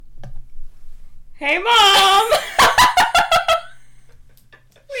Hey, Mom!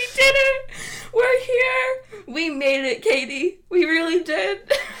 We did it! We're here! We made it, Katie. We really did.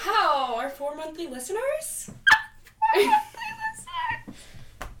 How? Our 4 monthly listeners?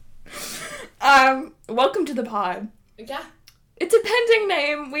 Welcome to the pod. Yeah. It's a pending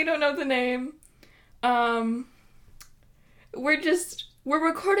name. We don't know the name. We're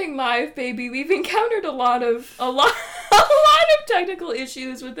recording live, baby. We've encountered a lot of technical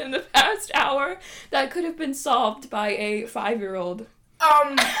issues within the past hour that could have been solved by a 5-year-old.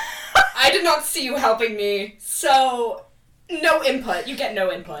 I did not see you helping me, so no input. You get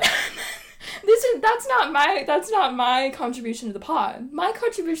no input. That's not my contribution to the pod. My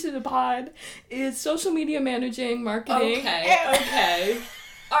contribution to the pod is social media managing, marketing. Okay.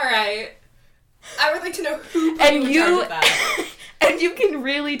 Alright. I would like to know who put you in charge of that. And you can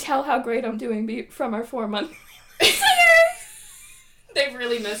really tell how great I'm doing from our 4 months. They've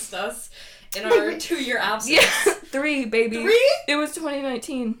really missed us in our 2-year absence. Yeah, 3, baby. 3? It was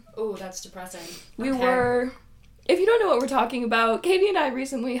 2019. Oh, that's depressing. We were... If you don't know what we're talking about, Katie and I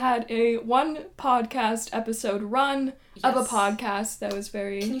recently had a 1 podcast episode run of a podcast that was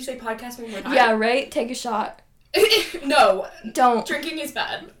very... Can you say podcast one more time? Yeah, right? Take a shot. No. Don't. Drinking is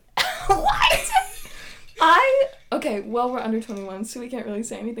bad. What? Okay, well, we're under 21, so we can't really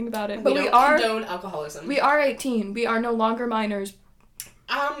say anything about it. But we don't condone alcoholism. We are 18. We are no longer minors.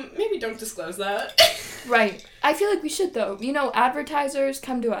 Maybe don't disclose that. Right. I feel like we should, though. You know, advertisers,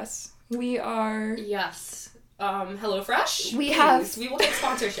 come to us. We are... Yes. HelloFresh? We will take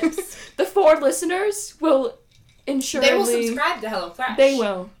sponsorships. The 4 listeners will ensure They will subscribe to HelloFresh. They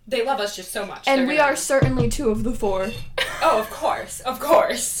will. They love us just so much. And we are certainly 2 of the 4. Oh, of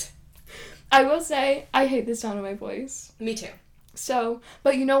course. I will say, I hate the sound of my voice. Me too. So,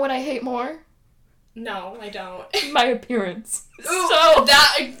 but you know what I hate more? No, I don't. My appearance. Ooh,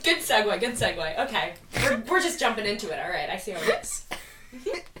 good segue. Okay. We're just jumping into it, alright. I see how it is.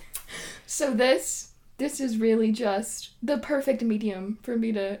 So this is really just the perfect medium for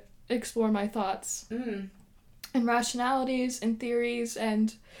me to explore my thoughts. And rationalities and theories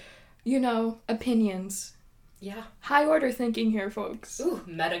and, opinions. Yeah. High order thinking here, folks. Ooh,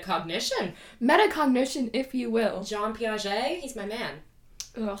 metacognition. Metacognition, if you will. Jean Piaget, he's my man.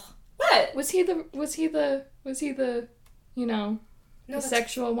 Ugh. What? Was he the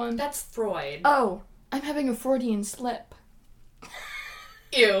sexual one? That's Freud. Oh, I'm having a Freudian slip.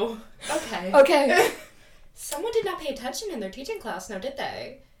 Ew. Okay. Okay. Someone did not pay attention in their teaching class, now did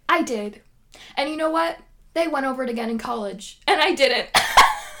they? I did. And you know what? They went over it again in college. And I didn't.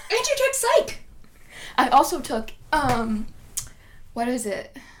 And you took psych. I also took, what is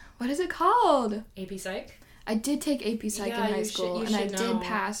it called? AP Psych? I did take AP Psych in high school, and I know. did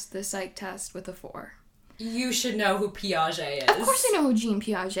pass the psych test with a 4. You should know who Piaget is. Of course I know who Jean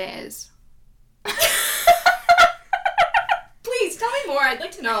Piaget is. Please, tell me more, I'd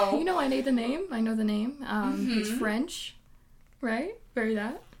like to know. You know I know the name. He's French, right? Very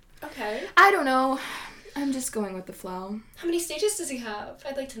that. Okay. I don't know. I'm just going with the flow. How many stages does he have?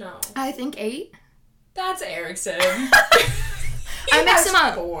 I'd like to know. I think 8. That's Erickson. I mix him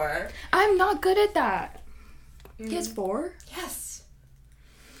up. 4. I'm not good at that. He has 4? Yes.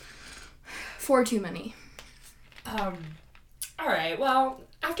 4 too many. Alright, well,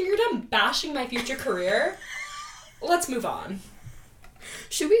 after you're done bashing my future career, let's move on.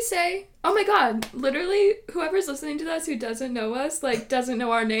 Should we say, oh my god, literally, whoever's listening to this who doesn't know us, doesn't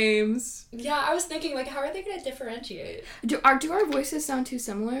know our names. Yeah, I was thinking, how are they going to differentiate? Do our voices sound too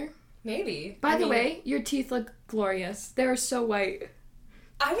similar? Maybe. By the way, your teeth look glorious. They're so white.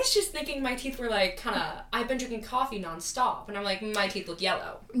 I was just thinking my teeth were I've been drinking coffee nonstop, and I'm like, my teeth look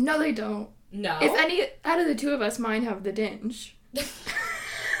yellow. No, they don't. No? If any, out of the 2 of us, mine have the dinge.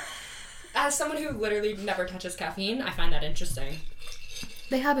 As someone who literally never touches caffeine, I find that interesting.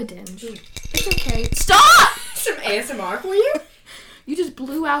 They have a dinge. It's okay. Stop! Some ASMR for you? You just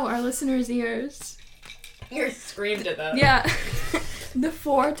blew out our listeners' ears. You screamed at them. Yeah. The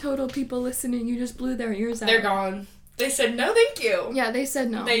 4 total people listening, you just blew their ears out. They're gone. They said no thank you. Yeah, they said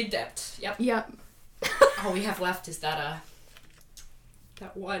no. They dipped. Yep. Yep. All we have left is that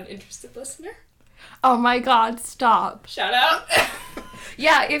one interested listener. Oh my god, stop. Shout out.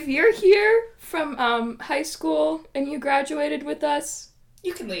 Yeah, if you're here from high school and you graduated with us,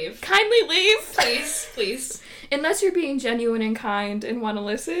 you can leave. Kindly leave. Please. Unless you're being genuine and kind and want to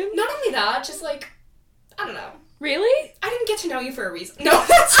listen. Not only that, just I don't know. Really? I didn't get to know you for a reason. No,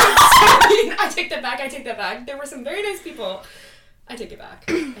 that's so mean. I take that back. There were some very nice people. I take it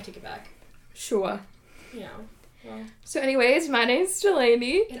back. Sure. Yeah. Well. So anyways, my name's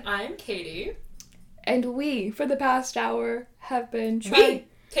Delaney. And I'm Katie. And we, for the past hour, have been trying...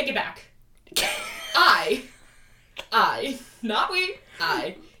 Take it back. I. Not we.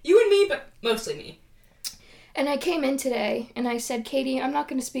 I. You and me, but mostly me. And I came in today and I said, Katie, I'm not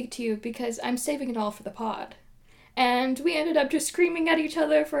going to speak to you because I'm saving it all for the pod. And we ended up just screaming at each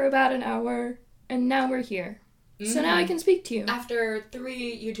other for about an hour, and now we're here. Mm-hmm. So now I can speak to you. After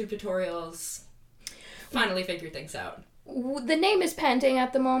 3 YouTube tutorials, finally figured things out. The name is pending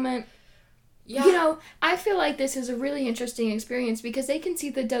at the moment. Yeah. You know, I feel like this is a really interesting experience because they can see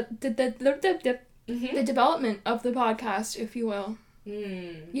the development of the podcast, if you will.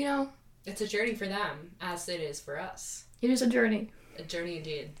 Mm. You know? It's a journey for them, as it is for us. It is a journey. A journey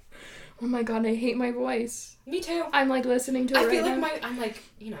indeed. Oh my god, I hate my voice. Me too. I'm like listening to it right now. I'm like,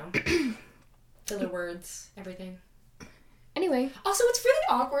 you know, filler words, everything. Anyway. Also, it's really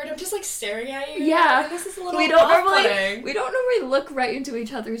awkward. I'm just like staring at you. Yeah. And this is a little we don't normally look right into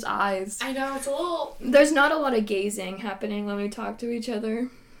each other's eyes. I know, it's a little... There's not a lot of gazing happening when we talk to each other.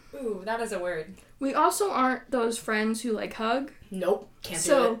 Ooh, that is a word. We also aren't those friends who like hug. Nope, can't do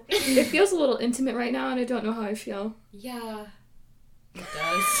so, it feels a little intimate right now and I don't know how I feel. Yeah, it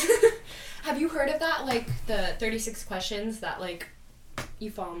does. Have you heard of that? Like, the 36 questions that, like,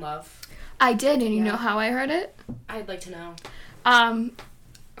 you fall in love? I did, and you know how I heard it? I'd like to know.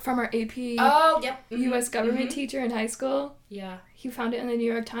 From our AP U.S. government teacher in high school. Yeah. He found it in the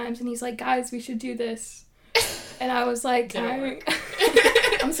New York Times, and he's like, guys, we should do this. And I was like,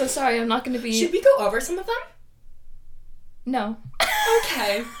 I'm so sorry, I'm not going to be... Should we go over some of them? No.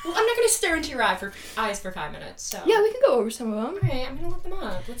 Okay. Well, I'm not going to stare into your eyes for 5 minutes, so... Yeah, we can go over some of them. Alright, I'm going to look them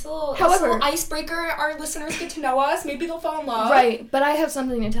up. It's a little icebreaker. Our listeners get to know us. Maybe they'll fall in love. Right, but I have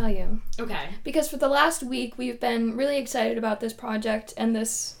something to tell you. Okay. Because for the last week, we've been really excited about this project and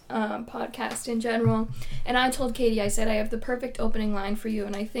this podcast in general. And I told Katie, I said, I have the perfect opening line for you,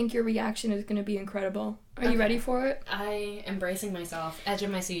 and I think your reaction is going to be incredible. Are you ready for it? I am bracing myself. Edge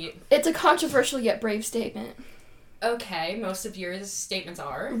of my seat. It's a controversial yet brave statement. Okay, most of your statements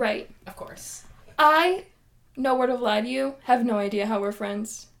are. Right. Of course. I, no word of lie to you, have no idea how we're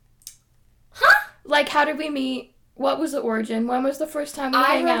friends. Huh? Like, how did we meet? What was the origin? When was the first time we hung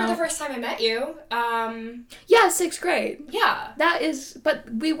out? I remember the first time I met you. Yeah, 6th grade. Yeah. That is,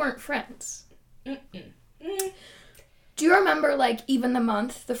 but we weren't friends. Mm-mm. Do you remember, like, even the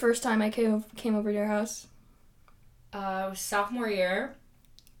month, the first time I came over to your house? Sophomore year.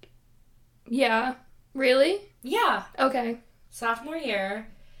 Yeah. Really? Yeah. Okay. Sophomore year.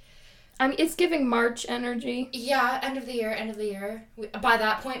 I mean, it's giving March energy. Yeah, end of the year. By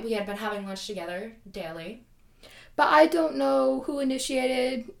that point, we had been having lunch together daily. But I don't know who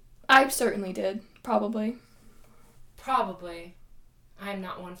initiated. I certainly did. Probably. I'm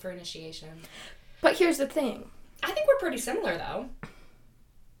not one for initiation. But here's the thing. I think we're pretty similar, though.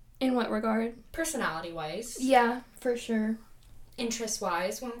 In what regard? Personality-wise. Yeah, for sure.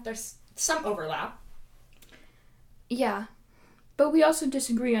 Interest-wise, well, there's some overlap. Yeah. But we also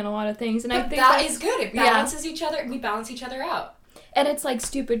disagree on a lot of things, and I think that is good. It balances each other. We balance each other out. And it's like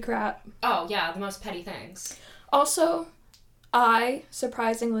stupid crap. Oh, yeah, the most petty things. Also,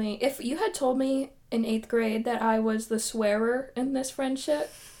 surprisingly, if you had told me in 8th grade that I was the swearer in this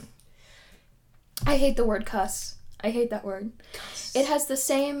friendship, I hate the word cuss. I hate that word. Cuss. It has the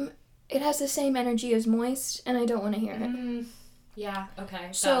same energy as moist, and I don't want to hear it. Yeah, okay.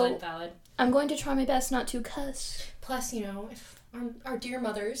 So, Valid. I'm going to try my best not to cuss. Plus, you know, if our dear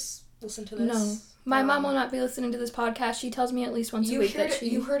mothers listen to this. No. My mom will not be listening to this podcast. She tells me at least once a week that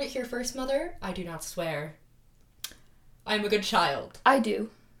You heard it here first, Mother. I do not swear. I'm a good child. I do.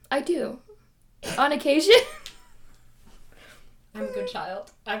 On occasion. I'm a good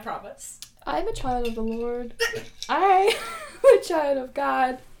child. I promise. I'm a child of the Lord. I'm a child of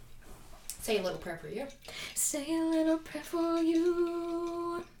God. Say a little prayer for you. Say a little prayer for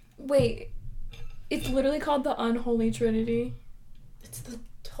you. Wait. It's literally called the Unholy Trinity. It's the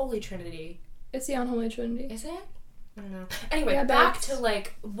Holy Trinity. It's the Unholy Trinity. Is it? I don't know. Anyway, yeah, back to,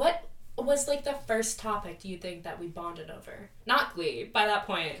 like, what was, like, the first topic do you think that we bonded over? Not Glee, by that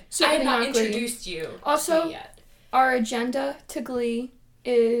point. I had not introduced you also, to Glee yet. Our agenda to Glee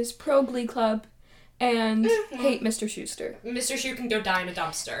is pro Glee Club and hate Mr. Schuester. Mr. Shoe can go die in a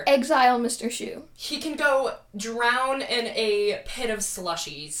dumpster. Exile Mr. Shoe. He can go drown in a pit of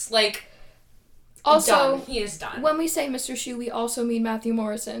slushies. Like, also, done. He is done. When we say Mr. Shoe, we also mean Matthew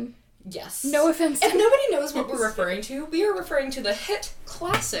Morrison. Yes. No offense. If nobody knows what we're referring to, we are referring to the hit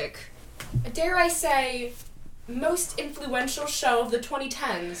classic, dare I say, most influential show of the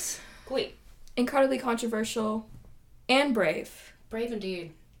 2010s, Glee. Incredibly controversial and brave. Brave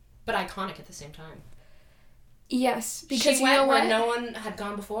indeed, but iconic at the same time. Yes, because she went where no one had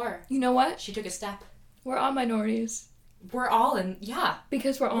gone before. You know what? She took a step. We're all minorities. We're all in, yeah.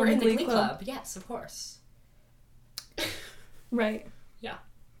 Because we're all in the Glee Club. Yes, of course. Right. Yeah.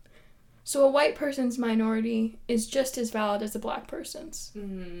 So a white person's minority is just as valid as a black person's.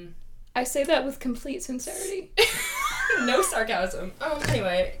 I say that with complete sincerity. No sarcasm.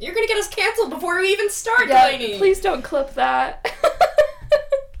 Anyway, you're gonna get us canceled before we even start, Yeah, Delaney. please don't clip that.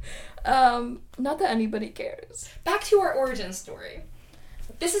 Not that anybody cares. Back to our origin story.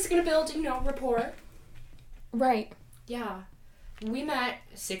 This is gonna build, rapport. Right. Yeah. We met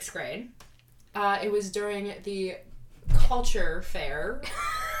 6th grade. It was during the culture fair.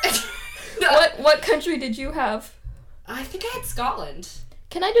 What country did you have? I think I had Scotland.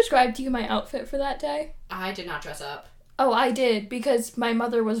 Can I describe to you my outfit for that day? I did not dress up. Oh, I did, because my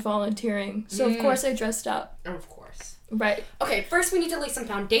mother was volunteering. So, of course, I dressed up. Of course. Right. Okay, first we need to lay some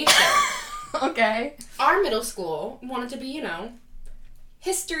foundation. Okay. Our middle school wanted to be,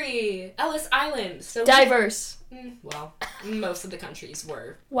 history, Ellis Island. So Diverse. Well, most of the countries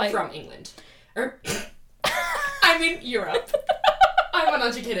were White. from England. I mean, Europe. I'm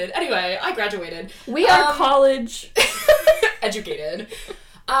uneducated. Anyway, I graduated. We are college. Educated.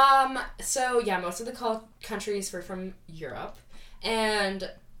 So, yeah, most of the countries were from Europe. And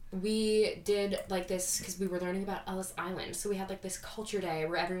we did, this, because we were learning about Ellis Island. So we had, this culture day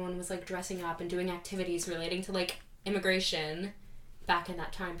where everyone was, dressing up and doing activities relating to, immigration back in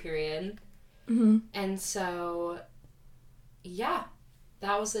that time period. Mm-hmm. And so, yeah,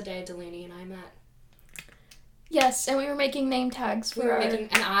 that was the day Delaney and I met. Yes, and we were making name tags for and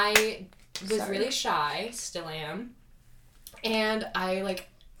I was really shy, still am. And I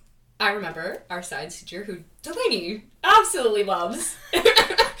remember our science teacher, who Delaney absolutely loves,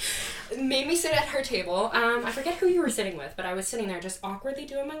 made me sit at her table. I forget who you were sitting with, but I was sitting there just awkwardly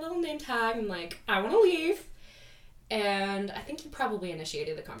doing my little name tag. I'm like, I want to leave. And I think you probably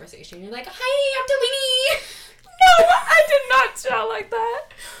initiated the conversation. You're like, hi, I'm Delaney. No, I did not sound like that.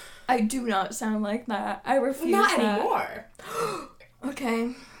 I do not sound like that. I refuse Not that. anymore.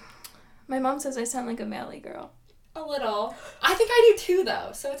 Okay. My mom says I sound like a Valley girl. A little. I think I do too,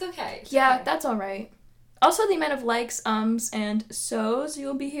 though, so it's okay. It's Yeah, okay. that's all right. Also, the amount of likes, and so's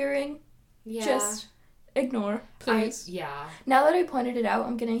you'll be hearing, just ignore, please. Yeah. Now that I pointed it out,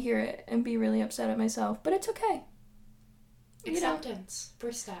 I'm gonna hear it and be really upset at myself, but it's okay. Acceptance.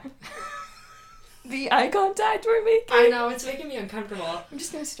 First step. The eye contact we're making. I know, it's making me uncomfortable. I'm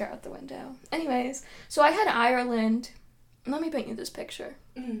just gonna stare out the window. Anyways, so I had Ireland. Let me paint you this picture.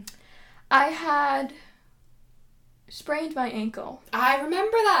 I had sprained my ankle. I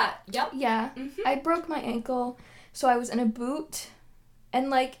remember that. Yep. Yeah. I broke my ankle, so I was in a boot.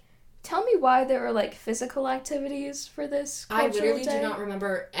 And, tell me why there were, physical activities for this cultural I literally day. do not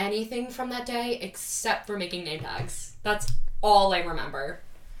remember anything from that day except for making name tags. That's all I remember.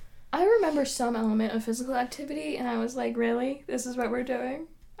 I remember some element of physical activity, and I was like, really? This is what we're doing?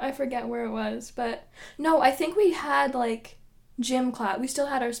 I forget where it was, but... No, I think we had, gym class. We still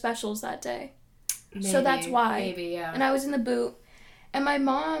had our specials that day. Maybe, So that's why. Maybe, yeah. And I was in the boot. And my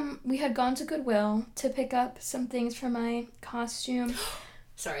mom, we had gone to Goodwill to pick up some things for my costume.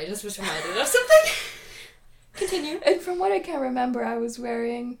 Sorry, I just was reminded of something. Continue. And from what I can remember, I was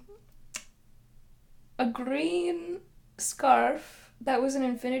wearing a green scarf that was an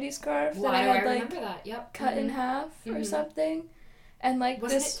infinity scarf Why that I do I had, remember that? Yep. cut in half or something. And, Wasn't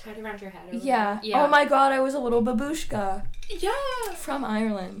this... it tied around your head? Yeah. Oh my god, I was a little babushka. Yeah. From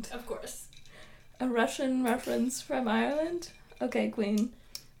Ireland. Of course. A Russian reference from Ireland? Okay, queen.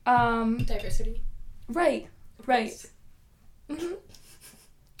 Diversity. Right.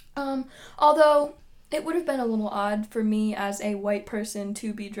 Although it would have been a little odd for me as a white person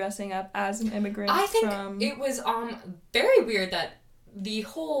to be dressing up as an immigrant. I think it was very weird that the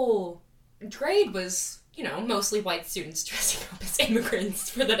whole grade was, mostly white students dressing up as immigrants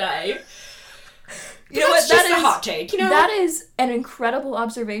for the day. You know what? That is a hot take. That is an incredible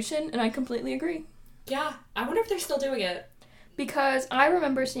observation, and I completely agree. Yeah, I wonder if they're still doing it. Because I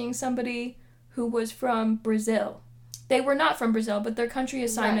remember seeing somebody who was from Brazil. They were not from Brazil, but their country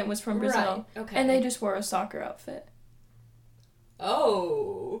assignment was from Brazil. Right. Okay. And they just wore a soccer outfit.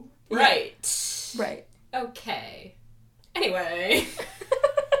 Oh, right. Right. Okay. Anyway.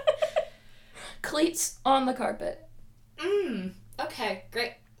 Cleats on the carpet. Okay,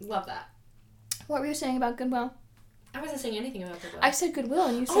 great. Love that. What were you saying about Goodwill? I wasn't saying anything about Goodwill. I said Goodwill,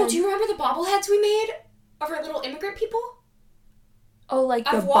 and you said... Oh, do you remember the bobbleheads we made of our little immigrant people? Oh, the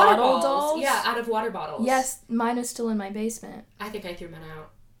water bottle balls. dolls? Yeah, out of water bottles. Yes, mine is still in my basement. I think I threw mine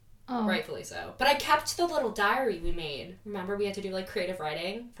out. Oh. Rightfully so. But I kept the little diary we made. Remember we had to do creative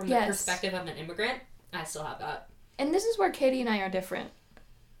writing from the perspective of an immigrant? I still have that. And this is where Katie and I are different.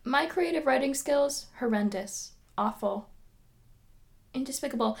 My creative writing skills, horrendous. Awful.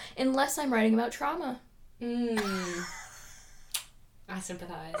 Indespicable. Unless I'm writing about trauma. I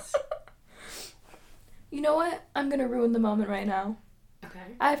sympathize. You know what? I'm gonna ruin the moment right now.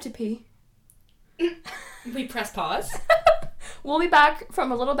 Okay. I have to pee. We press pause. We'll be back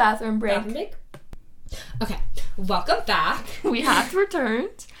from a little bathroom break. Okay. Welcome back. We have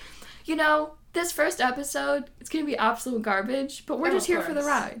returned. You know, this first episode, it's gonna be absolute garbage, but we're just here for the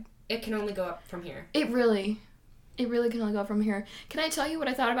ride. It can only go up from here. It really can only go from here. Can I tell you what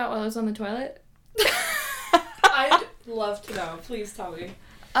I thought about while I was on the toilet? I'd love to know. Please tell me.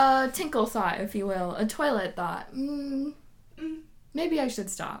 A tinkle thought, if you will. A toilet thought. Maybe I should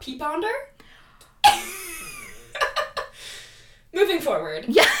stop. Pee bonder? Moving forward.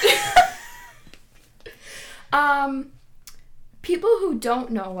 Yeah. People who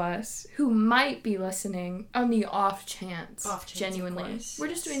don't know us, who might be listening on the off chance, genuinely. We're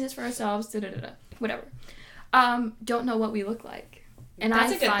just doing this for ourselves, whatever. Don't know what we look like. And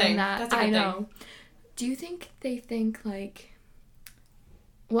That's I a good find thing. that, That's a good I know. thing. Do you think they think, like...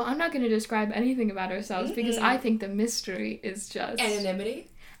 Well, I'm not going to describe anything about ourselves because I think the mystery is just...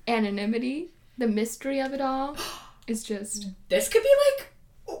 Anonymity. The mystery of it all is just... This could be like...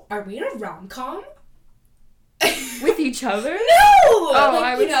 Oh, are we in a rom-com? With each other? No! Oh,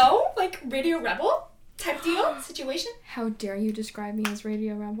 like, you know? Like Radio Rebel type deal? Situation? How dare you describe me as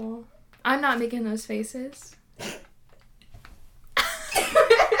Radio Rebel? I'm not making those faces.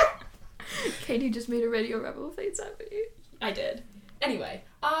 Katie just made a Radio Rebel face at me. I did. Anyway,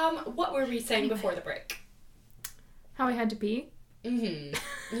 what were we saying before the break? How I had to pee?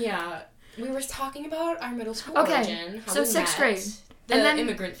 Yeah. We were talking about our middle school Okay, origin. How so we 6th met, grade. The And then-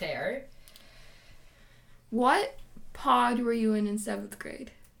 immigrant fair. What pod were you in 7th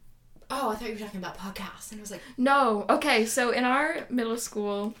grade? Oh, I thought you were talking about podcasts. And I was like... No. Okay, so in our middle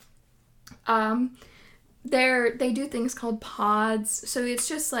school, they do things called pods. So it's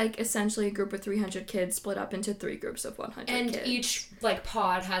just like essentially a group of 300 kids split up into 3 groups of 100 And kids. each, like,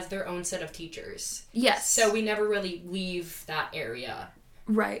 pod has their own set of teachers. Yes. So we never really leave that area.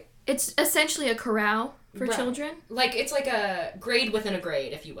 Right. It's essentially a corral for children. Like, it's like a grade within a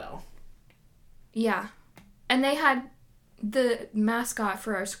grade, if you will. Yeah. And they had... The mascot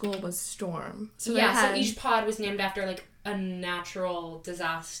for our school was Storm. So so each pod was named after, like, a natural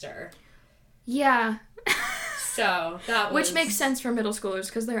disaster. Yeah. So, that was... Which makes sense for middle schoolers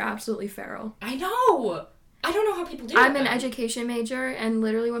because they're absolutely feral. I know! I don't know how people do I'm it, an though. education major, and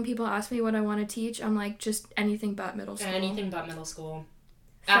literally when people ask me what I want to teach, I'm like, just anything but middle school. Anything but middle school.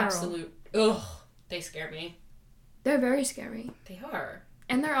 Feral. Absolute. Ugh. They scare me. They're very scary. They are.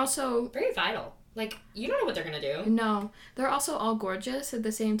 And they're also... Very vital. Like, you don't know what they're gonna do. No. They're also all gorgeous at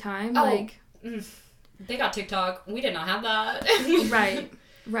the same time. Oh. Like... They got TikTok. We did not have that.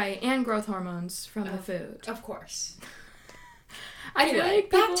 Right. And growth hormones from the food. Of course. I feel like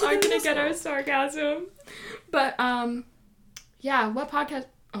people back to aren't the going to get middle our sarcasm. But, yeah, what podcast...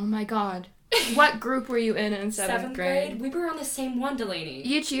 Oh my god. What group were you in 7th grade? We were on the same one, Delaney.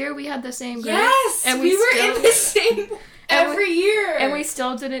 Each year we had the same grade. Yes! And we were in the same every year. And we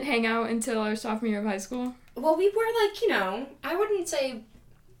still didn't hang out until our sophomore year of high school. Well, we were like, you know, I wouldn't say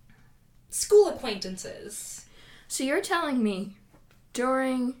school acquaintances. So you're telling me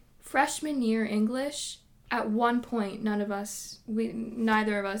during freshman year English, at one point, neither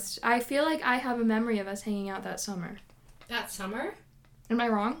of us, I feel like I have a memory of us hanging out that summer. That summer? Am I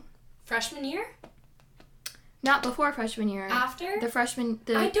wrong? Freshman year? Not before freshman year. After?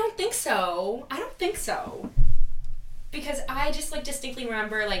 I don't think so. Because I just, like, distinctly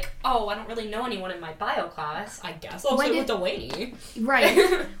remember, like, oh, I don't really know anyone in my bio class. I guess I'll sit with Delaney.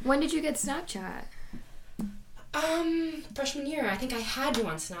 Right. When did you get Snapchat? Freshman year. I think I had you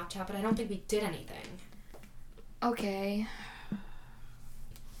on Snapchat, but I don't think we did anything. Okay.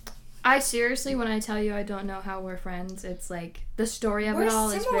 I seriously, when I tell you I don't know how we're friends, it's like, the story of it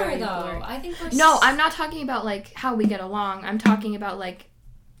all is very blurry. I think we're No, I'm not talking about, like, how we get along. I'm talking about, like,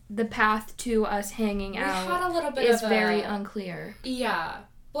 the path to us hanging out had a little bit is of very unclear. Yeah.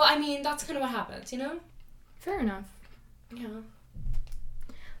 Well, I mean, that's kind of what happens, you know? Fair enough. Yeah.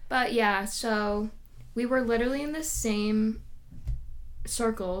 But yeah, so we were literally in the same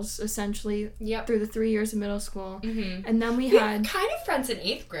circles, essentially, through the 3 years of middle school. Mm-hmm. And then we had... kind of friends in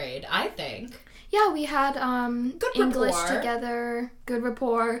 8th grade, I think. Yeah, we had good English rapport. Together, good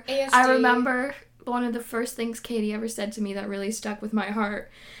rapport. ASD. I remember one of the first things Katie ever said to me that really stuck with my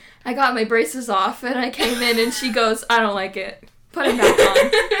heart. I got my braces off, and I came in, and she goes, I don't like it. Put them back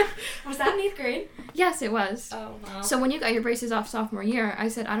on. Was that in 8th grade? Yes, it was. Oh, wow. So when you got your braces off sophomore year, I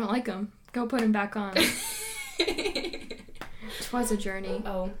said, I don't like them. Go put them back on. It was a journey.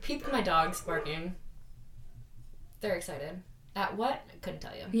 Oh, my dog's barking. They're excited. At what? I couldn't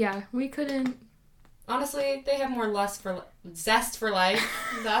tell you. Yeah, we couldn't. Honestly, they have more zest for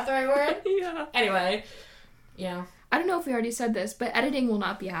life. Is that the right word? Yeah. Anyway. Yeah. I don't know if we already said this, but editing will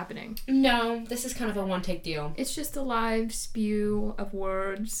not be happening. No, this is kind of a one-take deal. It's just a live spew of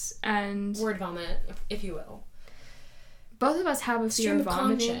words and... Word vomit, if you will. Both of us have a fear of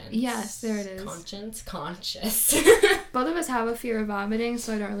vomiting. Conscience. Yes, there it is. Conscious. Both of us have a fear of vomiting,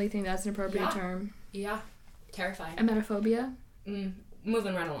 so I don't really think that's an appropriate term. Yeah. Terrifying. Emetophobia?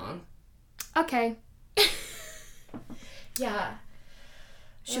 Moving right along. Okay. Yeah.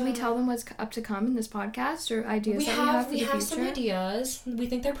 Should we tell them what's up to come in this podcast or ideas we have for the future? We have some ideas. We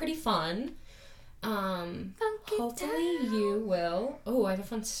think they're pretty fun. Hopefully you will. Oh, I have a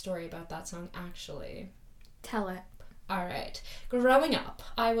fun story about that song, actually. Tell it. All right. Growing up,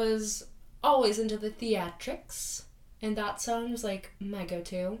 I was always into the theatrics, and that song was like my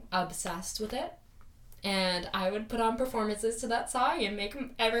go-to. Obsessed with it. And I would put on performances to that song and make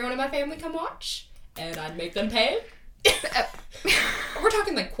everyone in my family come watch. And I'd make them pay. We're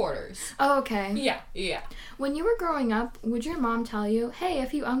talking like quarters. Oh, okay. Yeah. When you were growing up, would your mom tell you, hey,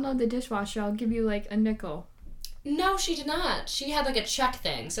 if you unload the dishwasher, I'll give you like a nickel? No, she did not. She had like a check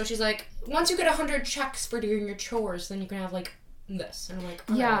thing. So she's like, once you get 100 checks for doing your chores, then you can have like this. And I'm like,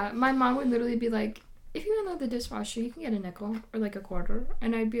 yeah, right. My mom would literally be like, if you unload the dishwasher, you can get a nickel or like a quarter.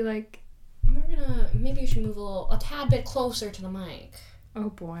 And I'd be like, maybe you should move a tad bit closer to the mic. Oh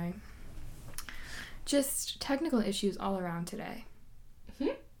boy. Just technical issues all around today.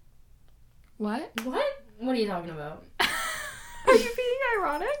 What? What are you talking about? Are you being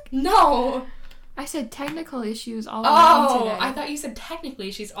ironic? No. I said technical issues all around today. I thought you said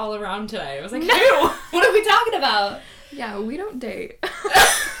technically she's all around today. I was like, no. What are we talking about? Yeah, we don't date.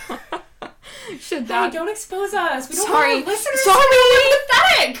 Hey, don't expose us. We don't Sorry. want listeners.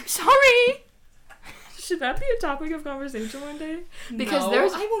 Sorry. Sorry. Should that be a topic of conversation one day? Because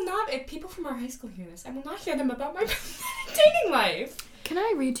I will not. If people from our high school hear this, I will not hear them about my dating life. Can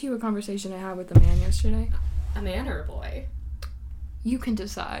I read to you a conversation I had with a man yesterday? A man or a boy? You can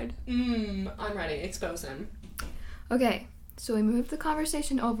decide. I'm ready. Expose him. Okay, so we moved the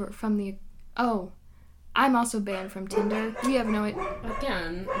conversation over from the... Oh, I'm also banned from Tinder. We have no...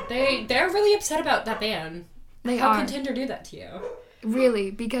 Again, they're really upset about that ban. How can Tinder do that to you?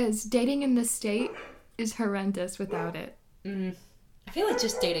 Really, because dating in this state is horrendous without it. I feel like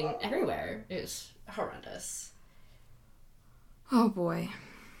just dating everywhere is horrendous. Oh boy.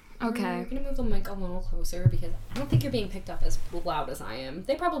 Okay. I'm gonna move the mic a little closer because I don't think you're being picked up as loud as I am.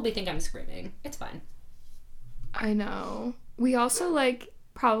 They probably think I'm screaming. It's fine. I know. We also,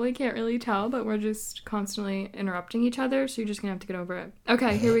 probably can't really tell, but we're just constantly interrupting each other, so you're just gonna have to get over it.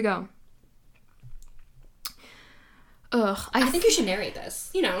 Okay, here we go. Ugh. I think you should narrate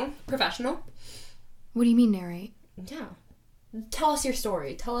this. Professional. What do you mean narrate? Yeah. Tell us your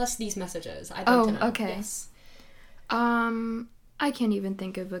story. Tell us these messages. I'd like to know. Okay. Yes. I can't even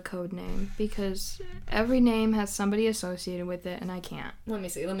think of a code name because every name has somebody associated with it, and I can't. Let me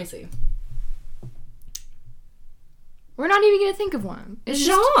see. We're not even gonna think of one. It's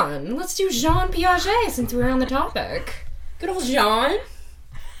Jean. Let's do Jean Piaget since we're on the topic. Good old Jean.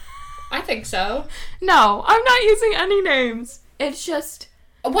 I think so. No, I'm not using any names. It's just...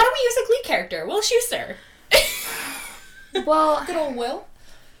 Why don't we use a Glee character? Will Schuster. Well... Good old Will.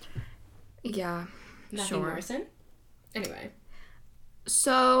 Yeah, Matthew Morrison. Anyway.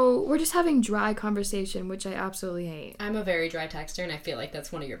 So, we're just having dry conversation, which I absolutely hate. I'm a very dry texter, and I feel like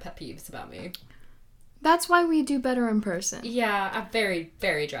that's one of your pet peeves about me. That's why we do better in person. Yeah, I'm very,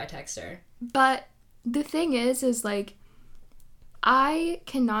 very dry texter. But the thing is I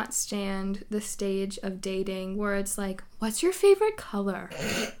cannot stand the stage of dating where it's like, what's your favorite color?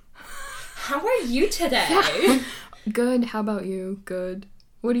 How are you today? Yeah. Good. How about you? Good.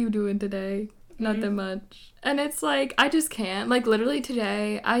 What are you doing today? Nothing much. And it's like, I just can't. Literally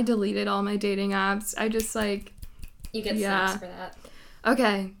today, I deleted all my dating apps. I just You get snaps for that.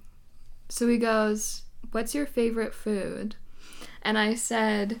 Okay. So he goes, what's your favorite food? And I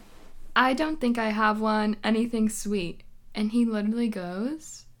said, I don't think I have one. Anything sweet. And he literally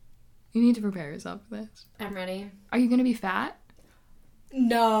goes, you need to prepare yourself for this. I'm ready. Are you going to be fat?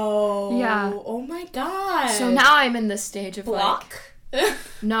 No. Yeah. Oh my god. So now I'm in this stage of block?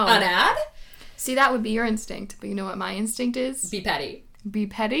 No. An ad? See, that would be your instinct. But you know what my instinct is? Be petty. Be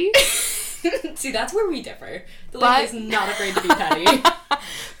petty? See, that's where we differ. The lady is not afraid to be petty.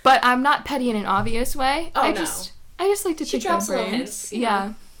 But I'm not petty in an obvious way. Oh, I just like to pick their brains. Little hints,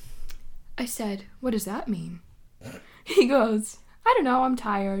 yeah. I said, what does that mean? He goes, I don't know, I'm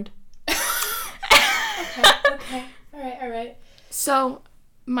tired. Okay. All right. So,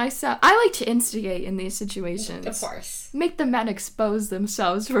 myself, I like to instigate in these situations. Of course. Make the men expose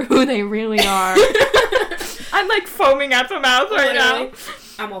themselves for who they really are. I'm like foaming at the mouth right now.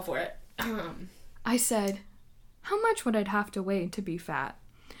 I'm all for it. I said, how much would I have to weigh to be fat?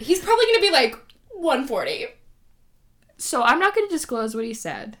 He's probably going to be like 140. So I'm not going to disclose what he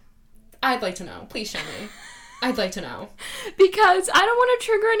said. I'd like to know. Please show me. I'd like to know. Because I don't want to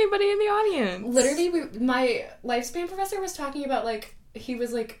trigger anybody in the audience. Literally, my lifespan professor was talking about, like, he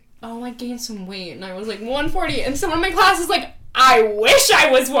was like, oh, I gained some weight. And I was like, 140. And someone in my class is like, I wish I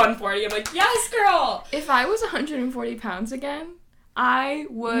was 140. I'm like, yes, girl. If I was 140 pounds again, I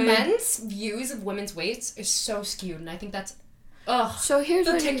would... Men's views of women's weights is so skewed. And I think that's... Ugh. So here's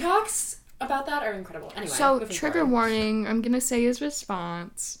the what TikToks about that are incredible. Anyway. So, trigger warning. I'm going to say his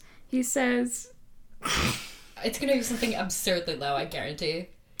response. He says... It's going to be something absurdly low, I guarantee.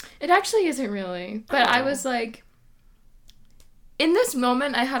 It actually isn't really. But I was like... In this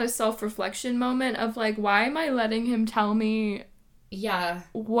moment, I had a self-reflection moment of like, why am I letting him tell me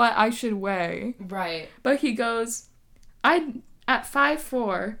what I should weigh? Right. But he goes, at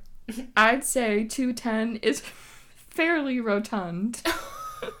 5'4", I'd say 210 is fairly rotund.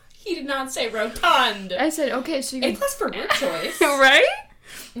 He did not say rotund. I said, okay, so A+ for word choice. Right?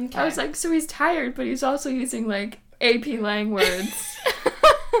 Okay. I was like, so he's tired, but he's also using, like, AP Lang words.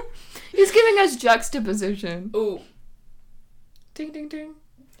 He's giving us juxtaposition. Ooh. Ding, ding, ding.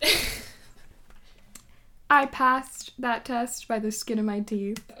 I passed that test by the skin of my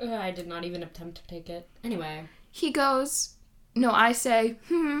teeth. I did not even attempt to take it. Anyway. He goes, no, I say,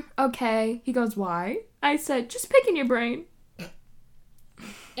 okay. He goes, why? I said, just picking your brain.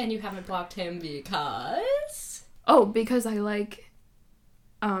 And you haven't blocked him because? Oh, because I like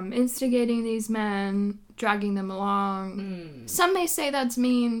instigating these men, dragging them along. Some may say that's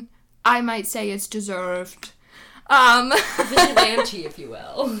mean. I might say it's deserved. Vigilante, if you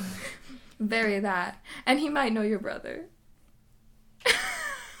will. Very that. And he might know your brother.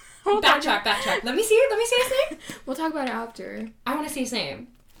 Backtrack. Let me see his name. We'll talk about it after. I want to see his name.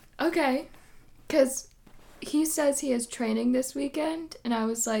 Okay. Because he says he has training this weekend, and I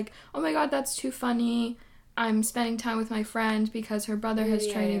was like, oh my god, that's too funny. I'm spending time with my friend because her brother has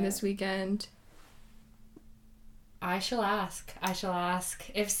training this weekend. I shall ask.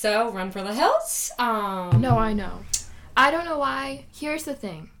 If so, run for the hills. No, I know. I don't know why. Here's the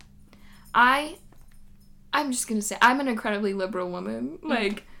thing. I'm just gonna say, I'm an incredibly liberal woman.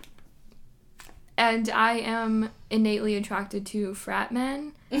 Like, and I am innately attracted to frat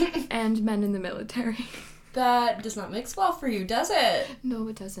men and men in the military. That does not mix well for you, does it? No,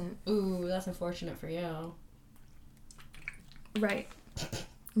 it doesn't. Ooh, that's unfortunate for you. Right.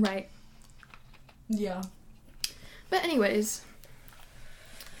 Yeah. But anyways,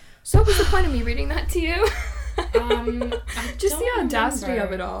 so what was the point of me reading that to you? Just the audacity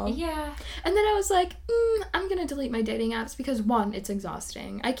of it all. Yeah. And then I was like, I'm gonna delete my dating apps because one, it's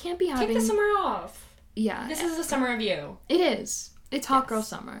exhausting. I can't be having... Take the summer off. Yeah. This is the summer of you. It is. It's hot girl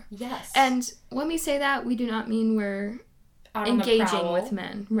summer. Yes. And when we say that, we do not mean we're engaging with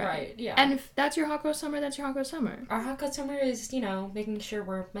men. Right, yeah. And if that's your hot girl summer, that's your hot girl summer. Our hot girl summer is, making sure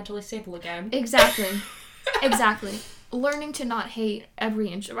we're mentally stable again. Exactly. Exactly. Learning to not hate every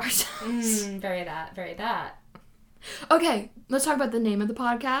inch of ourselves. Very that. Okay, let's talk about the name of the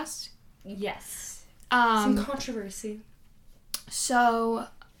podcast. Yes. Some controversy. So,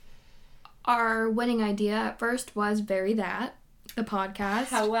 our winning idea at first was Very That, the podcast.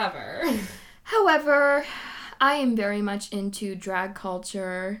 However, I am very much into drag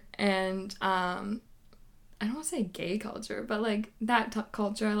culture and, I don't want to say gay culture, but, like, that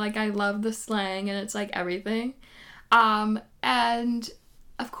culture. Like, I love the slang and it's, like, everything. And,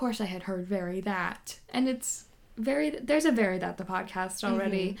 of course, I had heard Very That. And there's a Very That, the podcast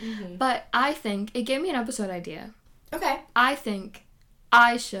already. But I think it gave me an episode idea. Okay. I think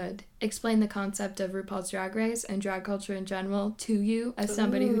I should explain the concept of RuPaul's Drag Race and drag culture in general to you as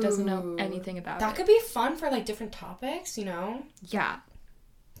somebody who doesn't know anything about it. That could be fun for, like, different topics, Yeah.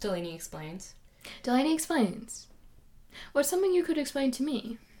 Delaney explains. What's something you could explain to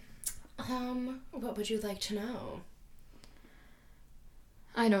me? What would you like to know?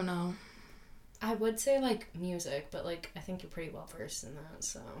 I don't know. I would say, like, music, but, like, I think you're pretty well versed in that,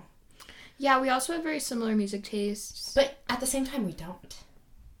 so... Yeah, we also have very similar music tastes. But at the same time, we don't.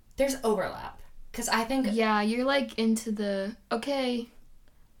 There's overlap. Because I think... Yeah, you're, like, into the... Okay,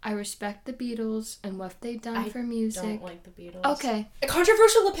 I respect the Beatles and what they've done for music. I don't like the Beatles. Okay. A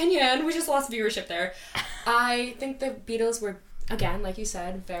controversial opinion. We just lost viewership there. I think the Beatles were again, like you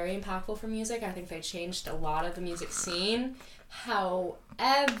said, very impactful for music. I think they changed a lot of the music scene.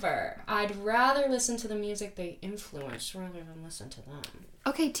 However, I'd rather listen to the music they influenced rather than listen to them.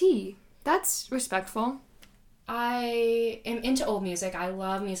 Okay, T. That's respectful. I am into old music. I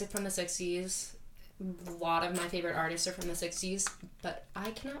love music from the 60s. A lot of my favorite artists are from the 60s, but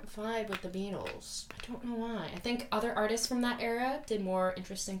I cannot vibe with the Beatles. I don't know why. I think other artists from that era did more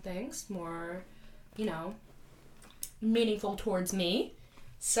interesting things, more, you know, meaningful towards me.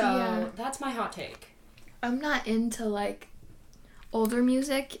 So that's my hot take. I'm not into, like, older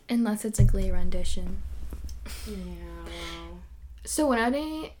music unless it's a Glee rendition. Yeah, well. So when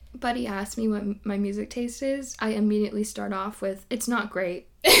anybody asks me what my music taste is, I immediately start off with, it's not great.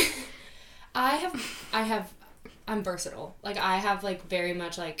 I'm versatile. Like, I have, like, very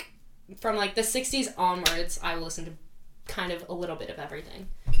much, like, from, like, the 60s onwards, I will listen to kind of a little bit of everything.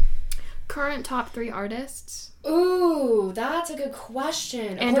 Current top 3 artists? Ooh, that's a good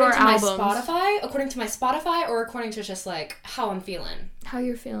question. And or albums. According to my Spotify, or according to just, like, how I'm feeling? How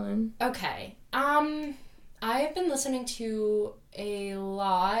you're feeling. Okay. I've been listening to a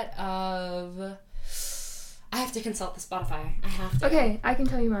lot of... I have to consult the Spotify. I have to. Okay, I can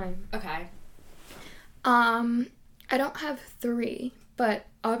tell you mine. Okay. I don't have 3, but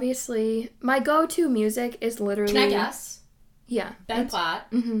obviously my go-to music is literally... Can I guess? Yeah. Ben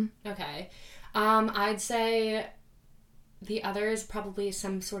Platt. Mm-hmm. Okay. I'd say the other is probably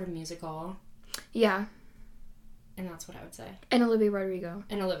some sort of musical. Yeah. And that's what I would say. And Olivia Rodrigo.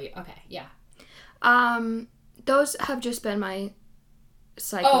 And Olivia. Okay, yeah. Those have just been my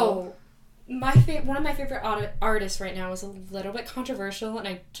cycle. Oh, one of my favorite artists right now is a little bit controversial, and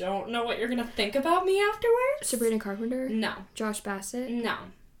I don't know what you're gonna think about me afterwards. Sabrina Carpenter? No. Josh Bassett? No.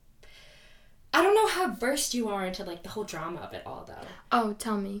 I don't know how versed you are into, like, the whole drama of it all, though. Oh,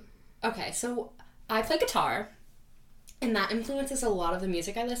 tell me. Okay, so I play guitar, and that influences a lot of the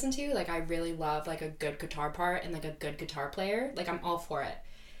music I listen to. Like, I really love, like, a good guitar part and, like, a good guitar player. Like, I'm all for it.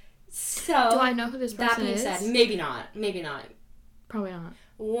 So... Do I know who this person is? That being said, maybe not. Maybe not. Probably not.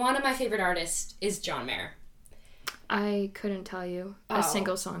 One of my favorite artists is John Mayer. I couldn't tell you a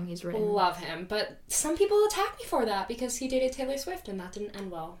single song he's written. Love him, but some people attack me for that because he dated Taylor Swift, and that didn't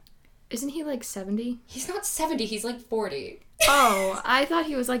end well. Isn't he like 70? He's not 70, he's like 40. Oh, I thought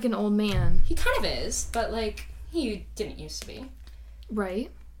he was like an old man. He kind of is, but like, he didn't used to be.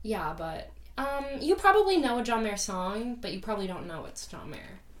 Right. Yeah, but, you probably know a John Mayer song, but you probably don't know it's John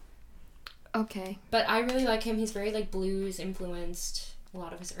Mayer. Okay. But I really like him. He's very, like, blues influenced, a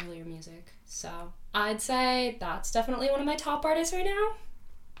lot of his earlier music. So, I'd say that's definitely one of my top artists right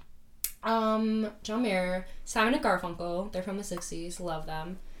now. John Mayer, Simon and Garfunkel, they're from the 60s, love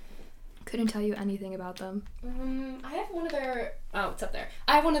them. Couldn't tell you anything about them. I have one of their... Oh, it's up there.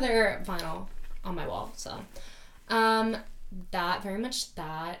 I have one of their vinyl on my wall, so... Very much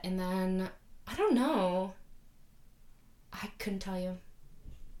that. And then, I don't know. I couldn't tell you.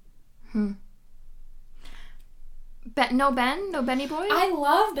 No Benny Boy? I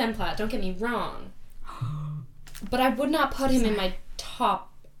love Ben Platt, don't get me wrong. But I would not put him in my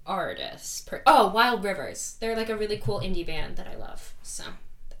top artists. Wild Rivers. They're like a really cool indie band that I love. So...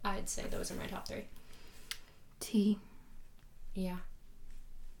 I'd say those are my top 3. T. Yeah.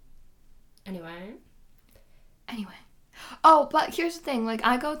 Anyway. Oh, but here's the thing. Like,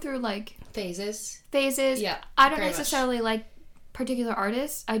 I go through, like... Phases. Yeah. I don't necessarily like particular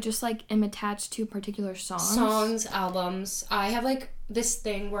artists. I just, like, am attached to particular songs. Albums. I have, like, this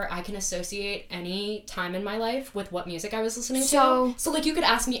thing where I can associate any time in my life with what music I was listening to. So, like, you could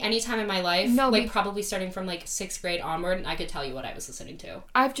ask me any time in my life, probably starting from, like, 6th grade onward, and I could tell you what I was listening to.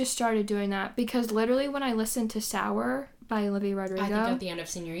 I've just started doing that, because literally when I listen to Sour by Olivia Rodrigo... I think of the end of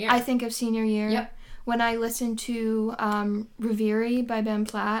senior year. I think of senior year. Yep. When I listen to Revere by Ben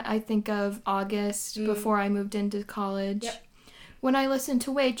Platt, I think of August before I moved into college. Yep. When I listen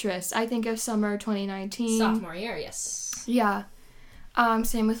to Waitress, I think of summer 2019. Sophomore year, yes. Yeah.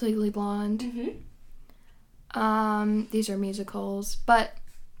 Same with Legally Blonde. Mm-hmm. These are musicals, but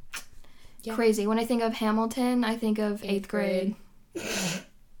crazy. When I think of Hamilton, I think of 8th grade.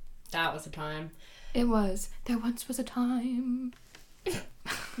 That was a time. It was. There once was a time.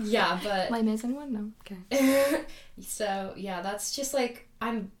 Yeah, but... Am I missing one? No. Okay. So, yeah, that's just, like,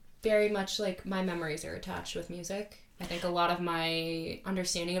 I'm very much, like, my memories are attached with music. I think a lot of my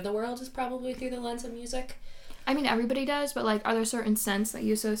understanding of the world is probably through the lens of music. I mean, everybody does, but, like, are there certain scents that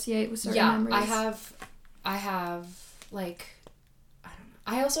you associate with certain memories? I have, like, I don't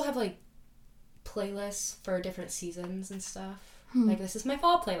know. I also have, like, playlists for different seasons and stuff. Like, this is my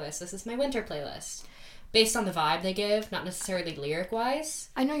fall playlist. This is my winter playlist. Based on the vibe they give, not necessarily lyric-wise.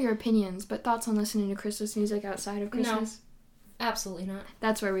 I know your opinions, but thoughts on listening to Christmas music outside of Christmas? Absolutely not.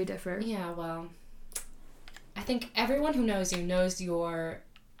 That's where we differ. Yeah, well, I think everyone who knows you knows you're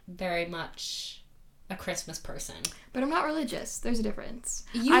very much a Christmas person. But I'm not religious. There's a difference.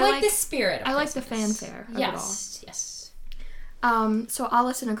 You like the spirit of I Christmas. like the fanfare of it all. Yes. So I'll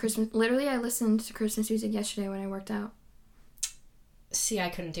listen to Christmas. Literally, I listened to Christmas music yesterday when I worked out. See, I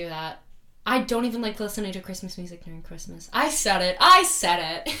couldn't do that. I don't even like listening to Christmas music during Christmas. I said it.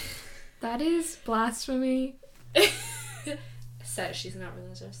 That is blasphemy. Said she's not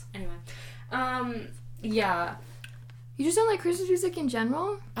religious. Anyway. Yeah. You just don't like Christmas music in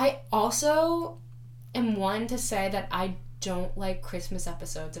general? I also am one to say that I don't like Christmas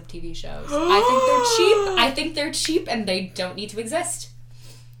episodes of TV shows. I think they're cheap and they don't need to exist.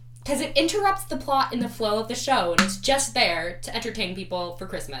 Because it interrupts the plot and the flow of the show, and it's just there to entertain people for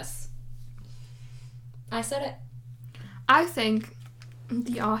Christmas. I said it. I think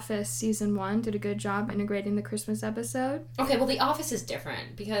The Office Season 1 did a good job integrating the Christmas episode. Okay, well, The Office is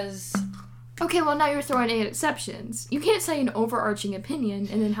different, because... Okay, well, now you're throwing in exceptions. You can't say an overarching opinion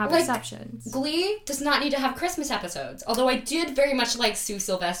and then have exceptions. Glee does not need to have Christmas episodes, although I did very much like Sue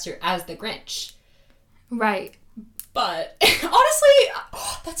Sylvester as the Grinch. Right. But, honestly,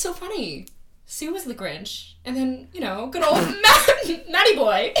 that's so funny. Sue was the Grinch, and then, good old Matty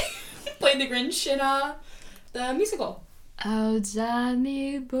Boy played the Grinch in the musical. Oh,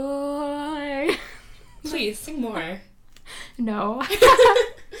 Johnny boy. Please, sing more. No.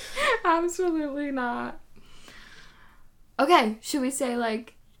 Absolutely not. Okay, should we say,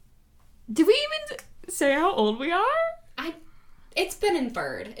 did we even say how old we are? It's been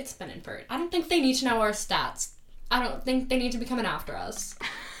inferred. I don't think they need to know our stats. I don't think they need to be coming after us.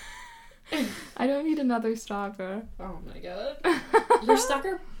 I don't need another stalker. Oh my god. Your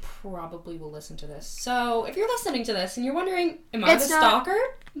stalker probably will listen to this. So, if you're listening to this and you're wondering, am I the stalker?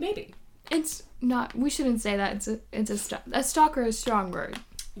 Maybe. It's not. We shouldn't say that. A stalker is a strong word.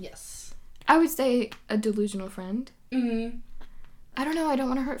 Yes. I would say a delusional friend. Mm-hmm. I don't know. I don't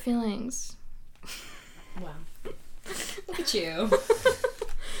want to hurt feelings. Wow. Look at you.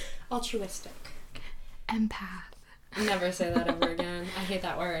 Altruistic. Empath. Never say that ever again. I hate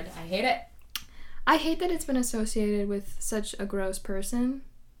that word. I hate it. I hate that it's been associated with such a gross person.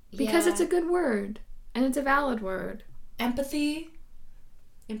 Because it's a good word. And it's a valid word. Empathy.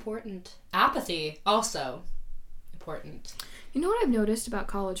 Important. Apathy. Also important. You know what I've noticed about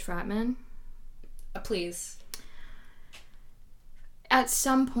college frat men? Please. At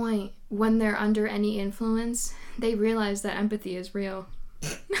some point, when they're under any influence, they realize that empathy is real.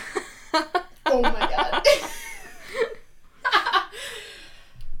 Oh my god.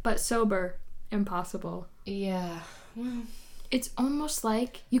 But sober, impossible. Yeah. Well. It's almost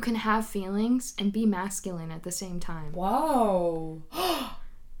like you can have feelings and be masculine at the same time. Whoa.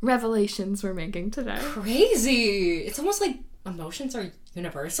 Revelations we're making today. Crazy. It's almost like emotions are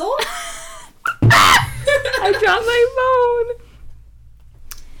universal. I dropped my phone.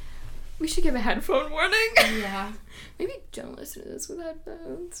 We should give a headphone warning. Yeah. Maybe don't listen to this with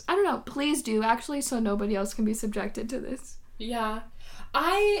headphones. I don't know. Please do, actually, so nobody else can be subjected to this. Yeah.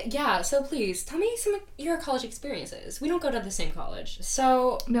 So please, tell me some of your college experiences. We don't go to the same college,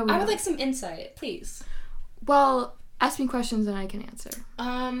 so no, I would like some insight, please. Well, ask me questions and I can answer.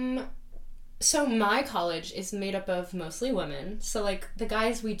 So my college is made up of mostly women, so, the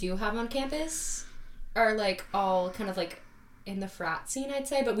guys we do have on campus are, all kind of, in the frat scene, I'd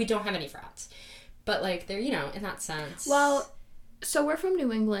say, but we don't have any frats. But, they're, in that sense. Well, so we're from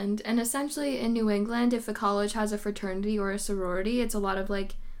New England, and essentially in New England, if a college has a fraternity or a sorority, it's a lot of,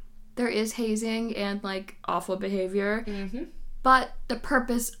 there is hazing and, awful behavior. Mm-hmm. But the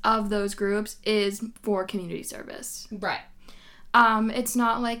purpose of those groups is for community service. Right. It's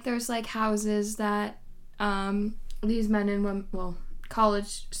not like there's, houses that, these men and women, well,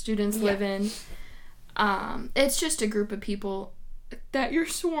 college students live in. It's just a group of people that you're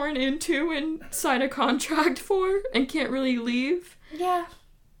sworn into and sign a contract for and can't really leave. Yeah.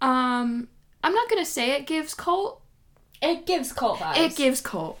 I'm not gonna say it gives cult. It gives cult vibes. It gives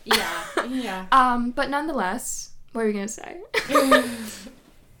cult. Yeah. Yeah. But nonetheless, what are you gonna say?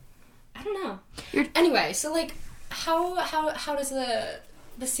 I don't know. Anyway, so how does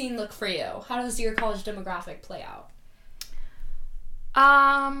the scene look for you? How does your college demographic play out?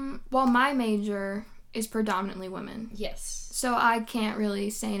 Well, my major is predominantly women. Yes. So I can't really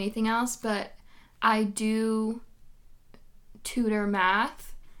say anything else, but I do tutor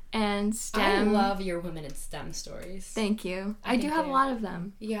math and STEM. I love your women in STEM stories. Thank you. I do have a lot of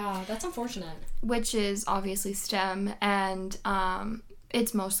them. Yeah, that's unfortunate. Which is obviously STEM, and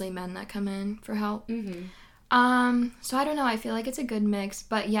it's mostly men that come in for help. Mm-hmm. So I don't know. I feel like it's a good mix,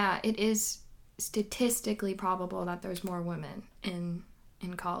 but yeah, it is statistically probable that there's more women in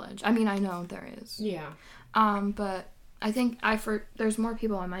college. I mean, I know there is. Yeah. But I think there's more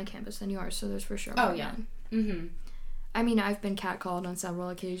people on my campus than yours, so there's for sure more men. Mm-hmm. I mean, I've been catcalled on several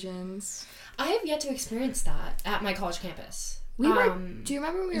occasions. I have yet to experience that at my college campus. Do you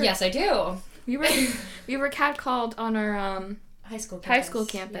remember when we were... Yes, I do. We were catcalled on our high school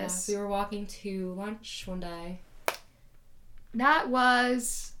campus. Yeah, we were walking to lunch one day. That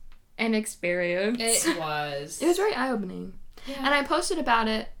was an experience. It was. It was very eye-opening. Yeah. And I posted about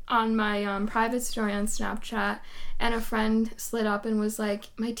it on my private story on Snapchat, and a friend slid up and was like,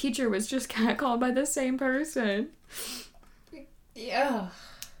 my teacher was just catcalled by the same person. Yeah.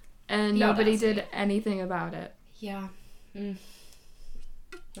 And nobody did anything about it. Yeah.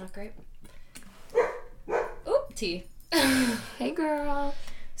 Not great. Oop, tea. Hey, girl.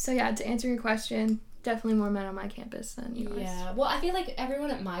 So, yeah, to answer your question, definitely more men on my campus than yours. Yeah. Well, I feel like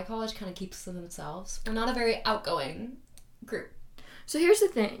everyone at my college kind of keeps to themselves. We're not a very outgoing group. So, here's the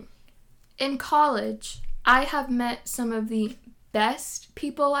thing. In college, I have met some of the best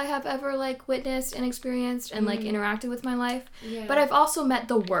people I have ever, like, witnessed and experienced and, like, interacted with in my life. Yeah. But I've also met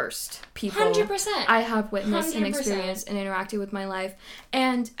the worst people 100%. I have witnessed 100%. and experienced and interacted with my life.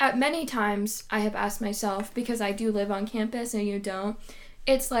 And at many times, I have asked myself, because I do live on campus and you don't,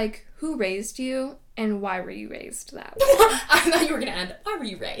 it's like, who raised you and why were you raised that way? I thought you were going to end, why were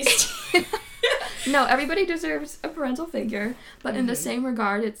you raised? No, everybody deserves a parental figure, but in the same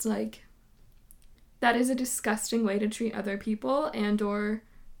regard, it's like, that is a disgusting way to treat other people and or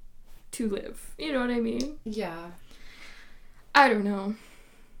to live. You know what I mean? Yeah. I don't know.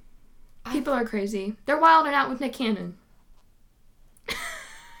 People are crazy. They're wilding out with Nick Cannon.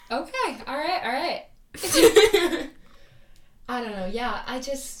 Okay. All right. I don't know. Yeah,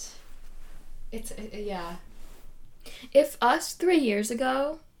 yeah. If us 3 years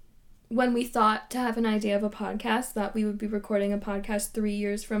ago, when we thought to have an idea of a podcast, that we would be recording a podcast 3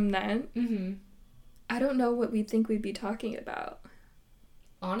 years from then, I don't know what we'd think we'd be talking about.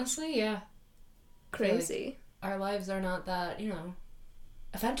 Honestly, yeah. Crazy. Like our lives are not that,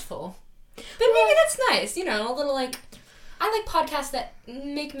 eventful. But maybe that's nice, a little, like... I like podcasts that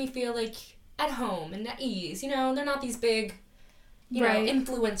make me feel, like, at home and at ease, They're not these big,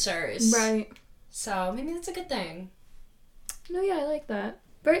 influencers. Right. So, maybe that's a good thing. No, yeah, I like that.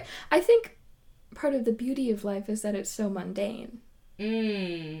 But I think part of the beauty of life is that it's so mundane.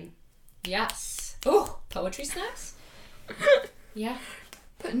 Yes. Oh, poetry snacks? Yeah.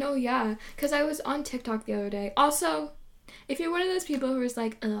 But no, yeah. Because I was on TikTok the other day. Also, if you're one of those people who is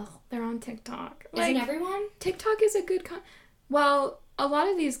like, ugh, they're on TikTok. Isn't everyone? TikTok is a good... Well, a lot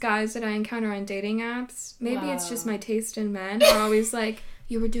of these guys that I encounter on dating apps, maybe it's just my taste in men, are always like,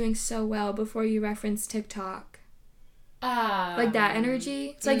 you were doing so well before you referenced TikTok. Like that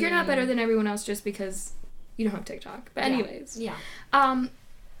energy. It's like, you're not better than everyone else just because you don't have TikTok. But anyways. Yeah.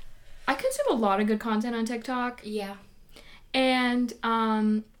 I consume a lot of good content on TikTok. Yeah. And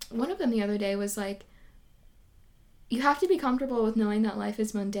one of them the other day was like, you have to be comfortable with knowing that life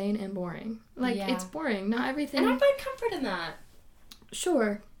is mundane and boring. Like, it's boring. Not everything... And I find comfort in that.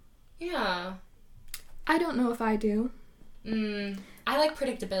 Sure. Yeah. I don't know if I do. I like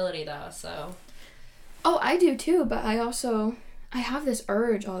predictability, though, so... Oh, I do, too, but I have this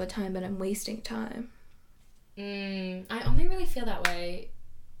urge all the time that I'm wasting time. I only really feel that way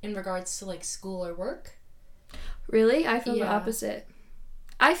in regards to, like, school or work. Really? I feel the opposite.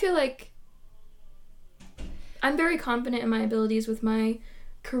 I feel like I'm very confident in my abilities with my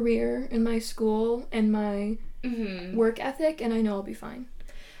career and my school and my work ethic, and I know I'll be fine.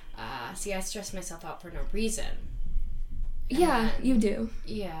 See, I stress myself out for no reason. Yeah, you do.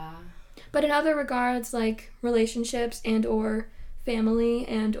 Yeah. But in other regards, like relationships and or family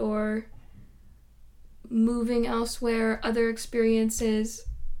and or moving elsewhere, other experiences,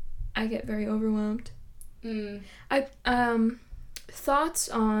 I get very overwhelmed. Thoughts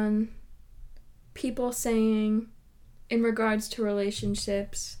on people saying in regards to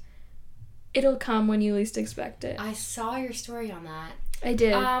relationships, it'll come when you least expect it. I saw your story on that. I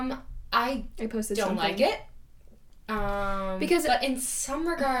did. I posted don't something. like it. But in some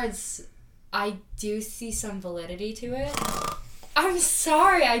regards, I do see some validity to it. I'm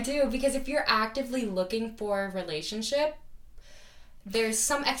sorry, I do, because if you're actively looking for a relationship, there's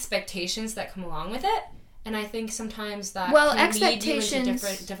some expectations that come along with it, and I think sometimes that can lead you into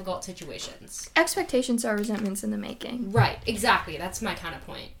different difficult situations. Expectations are resentments in the making. Right, exactly. That's my kind of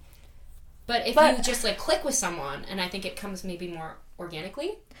point. But if you just like click with someone, and I think it comes maybe more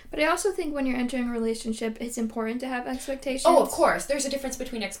organically. But I also think when you're entering a relationship, it's important to have expectations. Oh, of course. There's a difference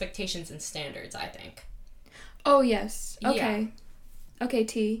between expectations and standards, I think. Oh, yes. Okay. Okay,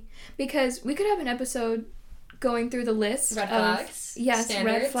 T. Because we could have an episode going through the list red flags. Yes,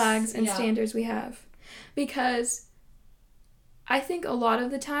 standards. red flags and standards we have. Because I think a lot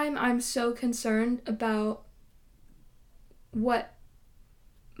of the time I'm so concerned about what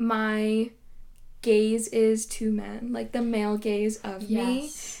my gaze is to men, like the male gaze of me,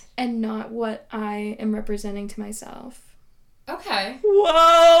 and not what I am representing to myself. Okay.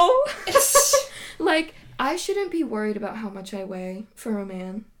 Whoa! Like, I shouldn't be worried about how much I weigh for a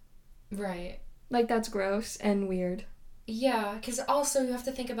man. Right. Like, that's gross and weird. Yeah, because also you have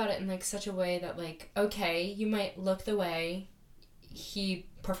to think about it in, like, such a way that, like, okay, you might look the way he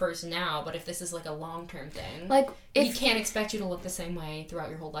prefers now, but if this is, like, a long-term thing, like, he can't expect you to look the same way throughout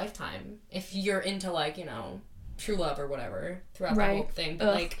your whole lifetime. If you're into, like, you know, true love or whatever throughout the whole thing.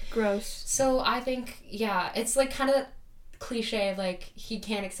 But, like, gross. So I think, yeah, it's, like, kind of cliche of, like, if he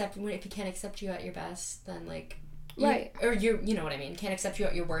can't accept you at your best, then, like, right. Or you know what I mean. Can't accept you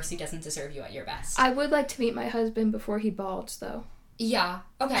at your worst. He doesn't deserve you at your best. I would like to meet my husband before he balds, though. Yeah.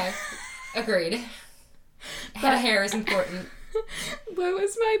 Okay. Agreed. Head of hair is important. What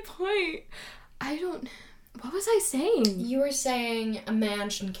was my point? What was I saying? You were saying a man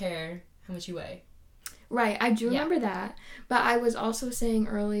shouldn't care how much you weigh. Right. I do remember that. But I was also saying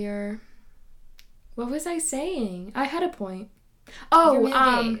earlier... What was I saying? I had a point. Oh,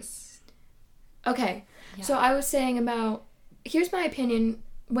 okay. Yeah. So I was saying about, here's my opinion,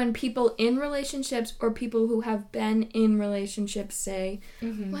 when people in relationships or people who have been in relationships say,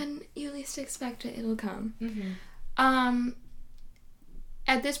 when you least expect it, it'll come.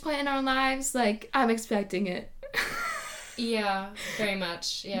 At this point in our lives, like, I'm expecting it. Yeah, very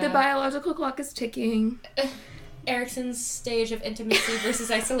much. Yeah. The biological clock is ticking. Erickson's stage of intimacy versus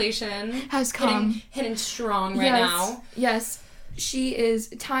isolation has come. Hitting strong right now. Yes. She is,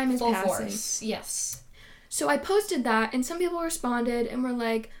 time is full passing. Force. Yes. So I posted that, and some people responded and were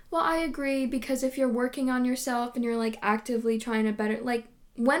like, well, I agree, because if you're working on yourself and you're, like, actively trying to better, like,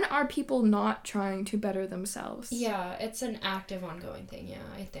 when are people not trying to better themselves? Yeah, it's an active, ongoing thing, yeah,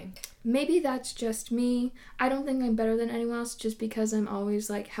 I think. Maybe that's just me. I don't think I'm better than anyone else just because I'm always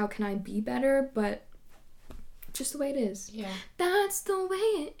like, how can I be better? But just the way it is. Yeah. That's the way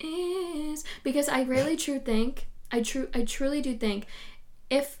it is. Because I really I truly do think,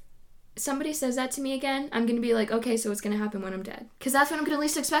 if somebody says that to me again, I'm going to be like, okay, so it's going to happen when I'm dead. Because that's when I'm going to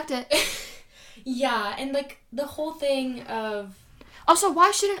least expect it. Yeah, and, like, the whole thing of... Also,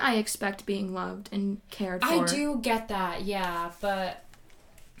 why shouldn't I expect being loved and cared for? I do get that, yeah, but...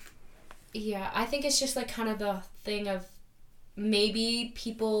 Yeah, I think it's just, like, kind of the thing of maybe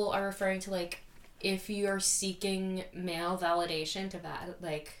people are referring to, like, if you're seeking male validation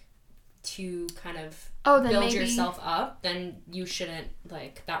to kind of build yourself up, then you shouldn't,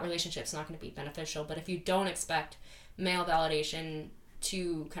 like, that relationship's not going to be beneficial. But if you don't expect male validation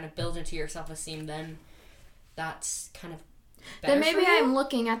to kind of build into your self-esteem, then that's kind of better. Then maybe I'm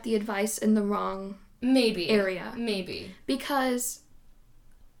looking at the advice in the wrong area. Maybe. Because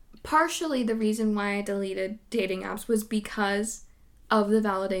partially the reason why I deleted dating apps was because of the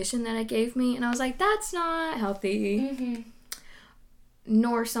validation that it gave me. And I was like, that's not healthy.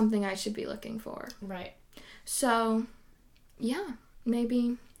 Nor something I should be looking for. Right. So, yeah.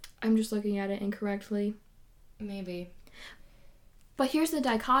 Maybe I'm just looking at it incorrectly. Maybe. But here's the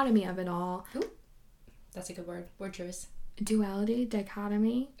dichotomy of it all. Ooh. That's a good word. Word choice. Duality,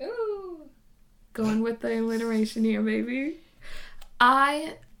 dichotomy. Ooh. Going with the alliteration here, baby.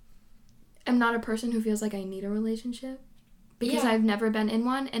 I am not a person who feels like I need a relationship. Because I've never been in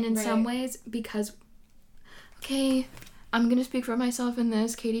one. And in some ways, because... Okay, I'm going to speak for myself in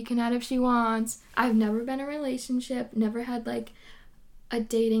this. Katie can add if she wants. I've never been in a relationship. Never had, like, a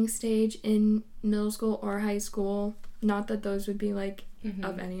dating stage in middle school or high school. Not that those would be, like,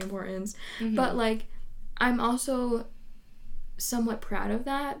 of any importance. But, like, I'm also somewhat proud of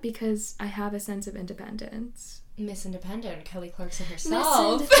that because I have a sense of independence. Miss Independent, Kelly Clarkson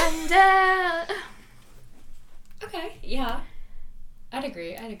herself. Miss Independent! Okay, yeah. I'd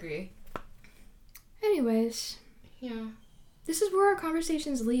agree. Anyways. Yeah. This is where our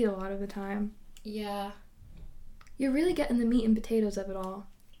conversations lead a lot of the time. Yeah. You're really getting the meat and potatoes of it all.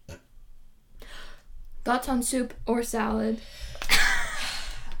 Thoughts on soup or salad?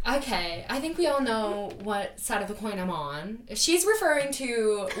 Okay, I think we all know what side of the coin I'm on. She's referring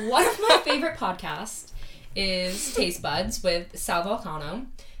to one of my favorite podcasts is Taste Buds with Sal Volcano.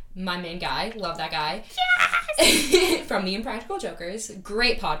 My main guy. Love that guy. Yes! From The Impractical Jokers.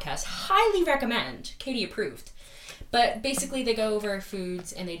 Great podcast. Highly recommend. Katie approved. But basically they go over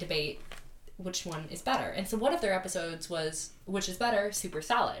foods and they debate which one is better. And so one of their episodes was, which is better, soup or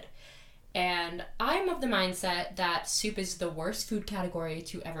salad? And I'm of the mindset that soup is the worst food category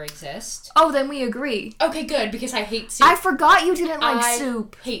to ever exist. Oh, then we agree. Okay, good, because I hate soup. I forgot you didn't like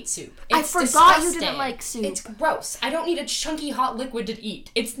soup. I hate soup. I It's forgot you disgusting. didn't like soup. It's gross. I don't need a chunky hot liquid to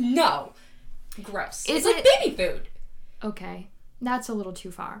eat. It's no. Gross. Is it's like baby food. Okay. That's a little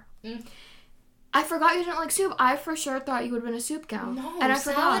too far. Mm. I forgot you didn't like soup. I for sure thought you would have been a soup gal. No, and I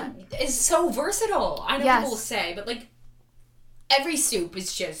salad forgot. is so versatile. I know Yes. people will say, but like every soup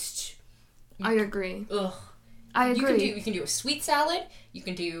is just I agree. ugh. I agree. You can do a sweet salad, you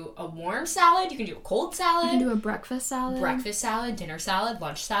can do a warm salad, you can do a cold salad, You can do a breakfast salad. breakfast salad, dinner salad,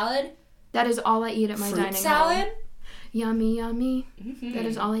 lunch salad, That is all I eat at my fruit dining salad. hall. Yummy, yummy. Mm-hmm. That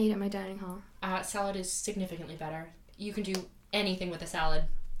is all I eat at my dining hall. Salad is significantly better. You can do anything with a salad.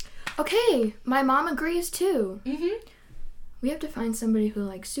 Okay, my mom agrees too. Mm-hmm. We have to find somebody who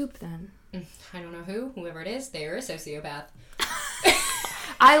likes soup then. I don't know whoever it is, they're a sociopath.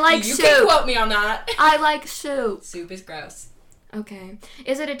 I like you soup. can quote me on that. I like soup. Soup is gross. Okay.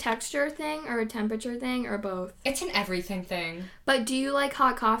 Is it a texture thing or a temperature thing or both? It's an everything thing. But do you like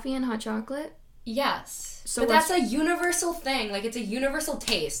hot coffee and hot chocolate? Yes. So but that's a universal thing. Like, it's a universal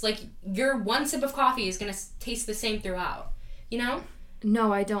taste. Like, your one sip of coffee is going to taste the same throughout. You know?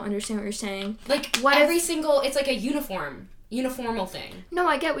 No, I don't understand what you're saying. Like, What it's like a uniformal thing. No,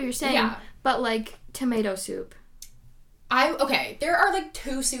 I get what you're saying. Yeah. But like tomato soup. Okay, there are like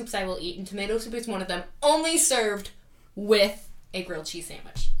 2 soups I will eat, and tomato soup is one of them, only served with a grilled cheese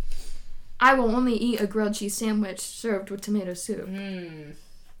sandwich. I will only eat a grilled cheese sandwich served with tomato soup.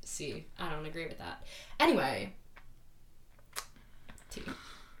 See, I don't agree with that. Anyway. Tea.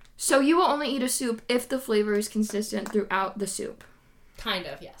 So you will only eat a soup if the flavor is consistent throughout the soup. Kind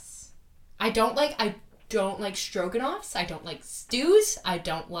of, yes. I don't like stroganoffs. I don't like stews.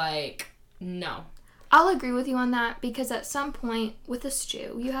 No. I'll agree with you on that because at some point with a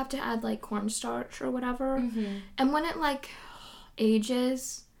stew, you have to add like cornstarch or whatever. Mm-hmm. And when it like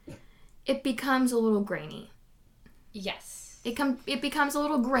ages, it becomes a little grainy. Yes. It becomes a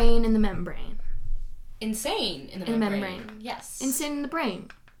little grain in the membrane. Insane in the membrane. Yes. Insane in the brain.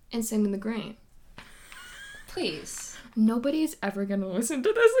 Insane in the grain. Please. Nobody's ever gonna listen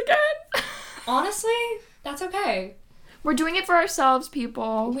to this again. Honestly, that's okay. We're doing it for ourselves,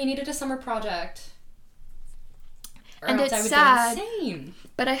 people. We needed a summer project. Or And else it's I would sad. go insane.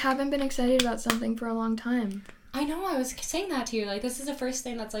 But I haven't been excited about something for a long time. I know, I was saying that to you. Like, this is the first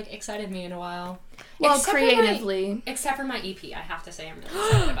thing that's, like, excited me in a while. Well, Except creatively. Except for my EP. I have to say I'm really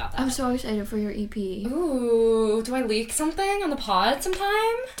excited about that. I'm so excited for your EP. Ooh, do I leak something on the pod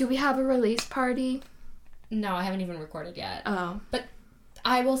sometime? Do we have a release party? No, I haven't even recorded yet. Oh. But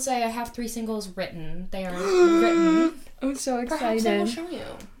I will say I have 3 singles written. They are written. I'm so excited. Perhaps I will show you.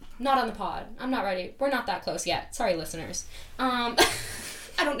 Not on the pod. I'm not ready. We're not that close yet. Sorry, listeners. I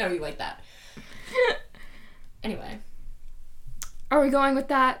don't know you like that. Anyway. Are we going with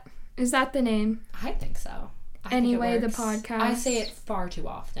that? Is that the name? I think so. Anyway, the works. podcast. I say it far too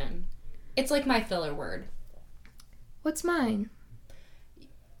often. It's like my filler word. What's mine?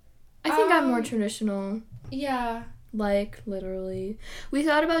 I think I'm more traditional. Yeah. Like, literally. We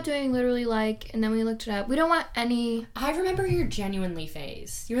thought about doing literally like, and then we looked it up. We don't want any... I remember your genuinely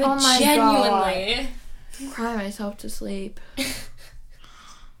phase. You're like, Oh my genuinely. Cry myself to sleep.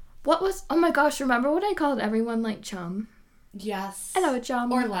 What was... Oh my gosh, remember when I called everyone, like, chum? Yes. Hello,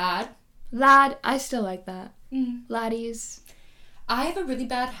 chum. Or lad. Lad. I still like that. Mm. Laddies. I have a really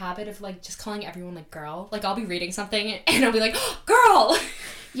bad habit of, like, just calling everyone, like, girl. Like, I'll be reading something, and I'll be like, oh, girl!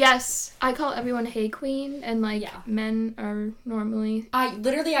 Yes, I call everyone hey queen, and, like, Yeah. men are normally... I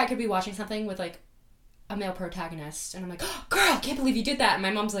could be watching something with, like, a male protagonist, and I'm like, oh, girl, can't believe you did that. And my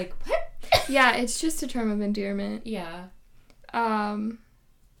mom's like, what? Yeah, it's just a term of endearment. Yeah.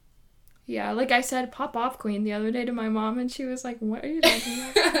 Yeah, like I said, pop off queen the other day to my mom, and she was like, what are you talking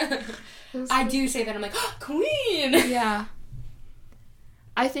about? I do say that. I'm like, oh, queen! Yeah.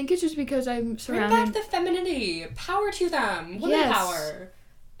 I think it's just because I'm Bring surrounded... back the femininity. Power to them. Women Yes. power.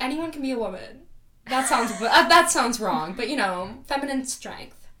 Anyone can be a woman. That sounds wrong, but, you know, feminine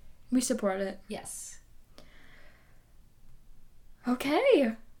strength. We support it. Yes.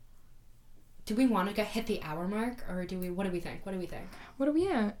 Okay. Do we want to hit the hour mark, or what do we think? What are we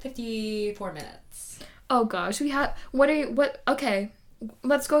at? 54 minutes. Oh gosh, okay.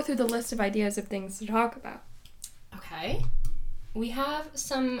 Let's go through the list of ideas of things to talk about. Okay. We have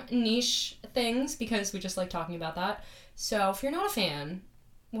some niche things because we just like talking about that. So if you're not a fan,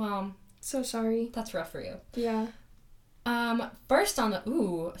 well, So sorry. that's rough for you. Yeah. First on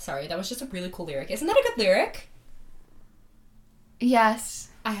the sorry, that was just a really cool lyric. Isn't that a good lyric? Yes.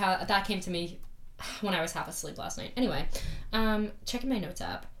 That came to me when I was half asleep last night. Anyway, checking my notes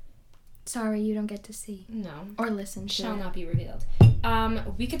app. Sorry, you don't get to see. No. Or listen to. Shall not be revealed.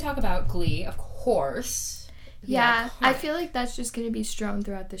 We could talk about Glee, of course. Yeah, I feel like that's just going to be strewn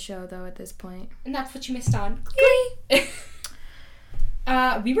throughout the show, though, at this point. And that's what you missed on Glee.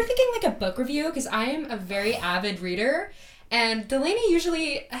 We were thinking like a book review, because I am a very avid reader, and Delaney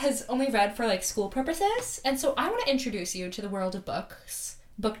usually has only read for like school purposes, and so I want to introduce you to the world of books,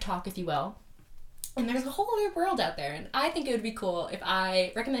 book talk, if you will. And there's a whole other world out there, and I think it would be cool if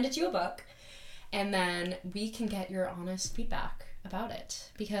I recommended you a book, and then we can get your honest feedback about it,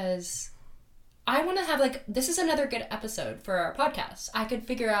 because I want to have, like, this is another good episode for our podcast. I could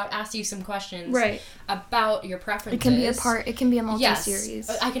ask you some questions about your preferences. It can be a multi-series.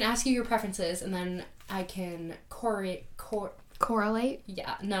 Yes, I can ask you your preferences, and then I can correlate?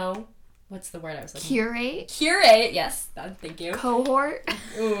 Yeah, no. What's the word I was looking for? Curate, yes. Thank you. Cohort.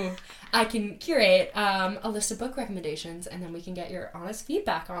 Ooh. I can curate a list of book recommendations, and then we can get your honest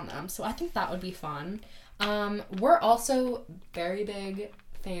feedback on them. So I think that would be fun. We're also very big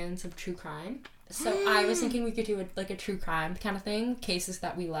fans of true crime. So I was thinking we could do a true crime kind of thing. Cases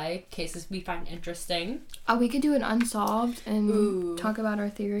that we like, cases we find interesting. We could do an unsolved and talk about our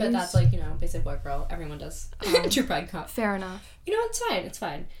theories. But that's basic white girl. Everyone does. True crime cop. Fair enough. It's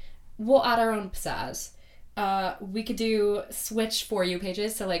fine. We'll add our own pizzazz. We could do switch For You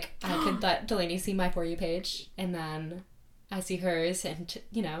pages. So I could let Delaney see my For You page, and then I see hers, and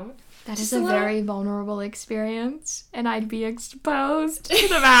that is a very vulnerable experience, and I'd be exposed to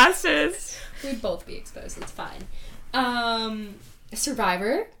the masses. We'd both be exposed. It's fine.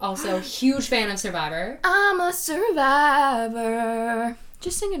 Survivor. Also, huge fan of Survivor. I'm a survivor.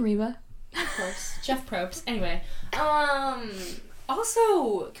 Just singing Reba. Of course. Jeff Probst. Anyway.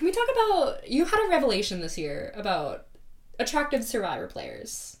 Also, can we talk about... You had a revelation this year about attractive Survivor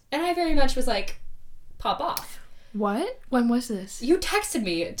players. And I very much was like, pop off. What? When was this? You texted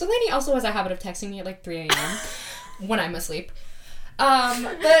me. Delaney also has a habit of texting me at 3 a.m. when I'm asleep. But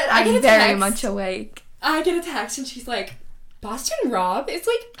I get a text. I'm very much awake. I get a text and she's like, Boston Rob is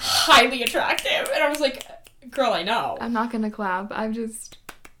highly attractive. And I was like, girl, I know. I'm not gonna clap. I'm just...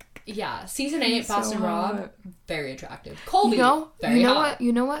 Yeah, season 8, Boston Rob, very attractive. Colby, very hot.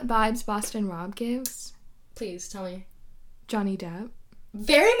 You know what vibes Boston Rob gives? Please, tell me. Johnny Depp.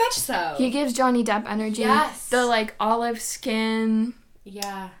 Very much so. He gives Johnny Depp energy. Yes. The, olive skin.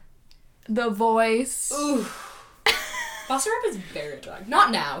 Yeah. The voice. Ooh. Boston Rob is very attractive.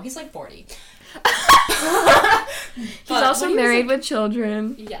 Not now. He's 40. He's also married with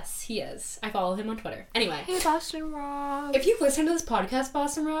children. Yes, he is. I follow him on Twitter. Anyway. Hey, Boston Rob. If you listen to this podcast,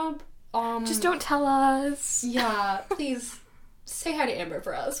 Boston Rob, just don't tell us. Yeah, please say hi to Amber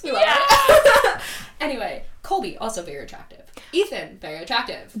for us. We love it. Anyway, Colby, also very attractive. Ethan, very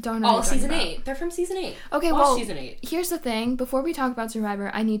attractive. Don't know. All season 8. They're from season 8. Okay, Watch season 8. Here's the thing. Before we talk about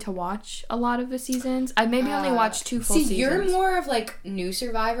Survivor, I need to watch a lot of the seasons. I maybe only watched 2 full seasons. You're more of new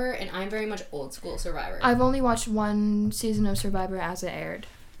Survivor, and I'm very much old school Survivor. I've only watched 1 season of Survivor as it aired.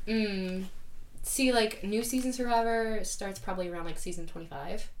 See, new season Survivor starts probably around season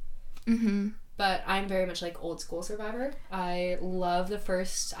 25. Mm-hmm. But I'm very much old school Survivor. I love the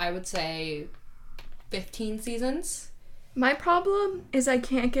first, I would say, 15 seasons. My problem is I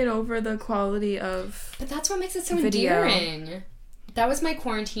can't get over the quality of But that's what makes it so video. Endearing. That was my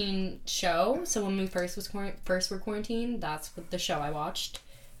quarantine show. So when we first were quarantined, that's what the show I watched.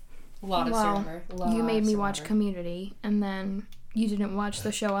 A lot of Survivor. You made me watch Community, and then you didn't watch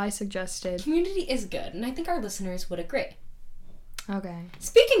the show I suggested. Community is good, and I think our listeners would agree. Okay.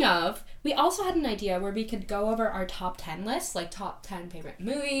 Speaking of, we also had an idea where we could go over our top 10 lists, top 10 favorite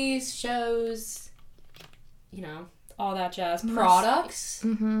movies, shows, all that jazz. Products.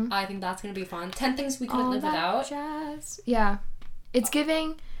 Mm-hmm. I think that's going to be fun. 10 things we couldn't live without. Jazz. Yeah. It's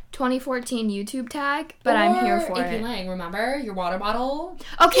giving 2014 YouTube tag, but I'm here for it. Lang, remember? Your water bottle.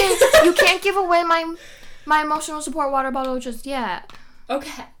 Okay, you can't give away my emotional support water bottle just yet.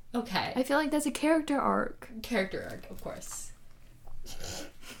 Okay. I feel like that's a character arc. Of course.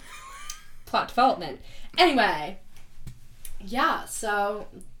 Plot development. Anyway. Yeah, so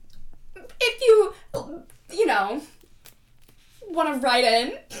if you want to write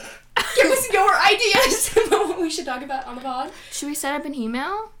in, give us your ideas about what we should talk about on the pod. Should we set up an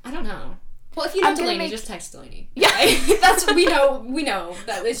email? I don't know. Well, if you know Delaney, just text Delaney. Yeah. That's we know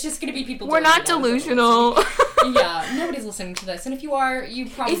that it's just going to be people. We're not delusional. Yeah, nobody's listening to this. And if you are, you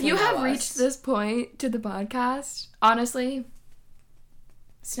probably If you have reached this point to the podcast, honestly,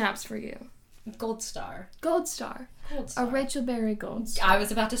 snaps for you. Gold star. A Rachel Berry gold star. I was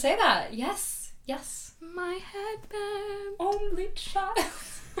about to say that. Yes. My headband. Only child.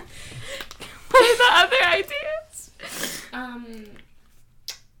 What are the other ideas?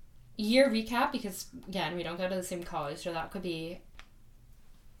 year recap, because, again, we don't go to the same college, so that could be...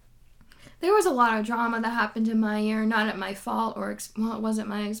 There was a lot of drama that happened in my year, not at my fault or, it wasn't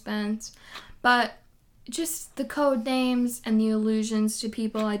my expense, but just the code names and the allusions to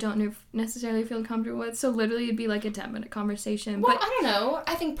people I don't necessarily feel comfortable with. So literally it'd be like a 10-minute conversation. Well, but I don't know.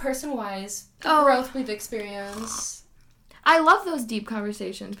 I think person-wise, the growth we've experienced... I love those deep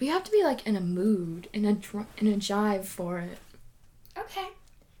conversations, but you have to be like in a mood, in a jive for it. Okay.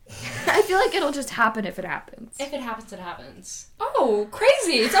 I feel like it'll just happen if it happens. If it happens, it happens. Oh,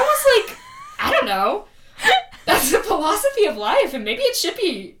 crazy. It's almost like, I don't know. That's the philosophy of life, and maybe it should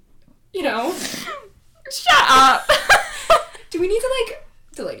be, you know. Shut up. Do we need to, like,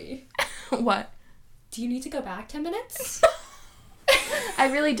 Delaney? What? Do you need to go back 10 minutes? I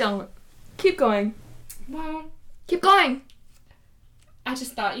really don't. Keep going. Well. Keep going. I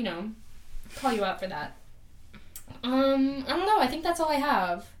just thought, you know, call you out for that. I don't know. I think that's all I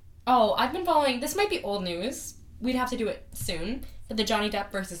have. Oh, I've been following, this might be old news. We'd have to do it soon. But the Johnny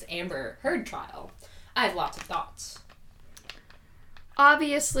Depp versus Amber Heard trial. I have lots of thoughts.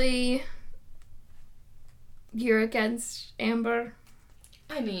 Obviously, you're against Amber.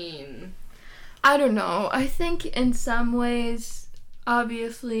 I mean... I don't know. I think in some ways,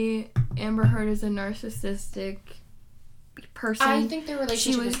 obviously, Amber Heard is a narcissistic person. I think their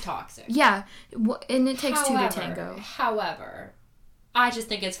relationship is toxic. Yeah, and it takes two to tango. However, I just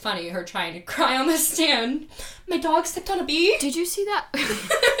think it's funny her trying to cry on the stand. My dog stepped on a bee. Did you see that?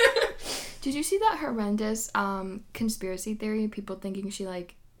 Did you see that horrendous conspiracy theory? People thinking she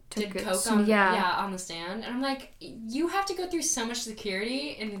like did coke on the stand, and I'm like, you have to go through so much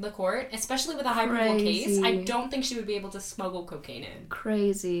security in the court, especially with a high profile case. I don't think she would be able to smuggle cocaine in.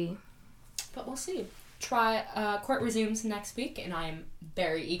 Crazy. But we'll see. Court resumes next week, and I'm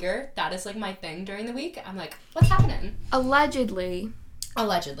very eager. That is like my thing during the week. I'm like, what's happening? Allegedly.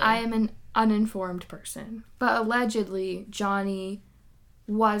 I am an uninformed person, but allegedly Johnny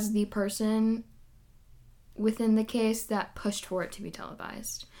was the person within the case that pushed for it to be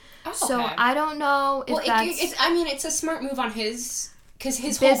televised. Oh, okay. So I don't know if it's a smart move on his, because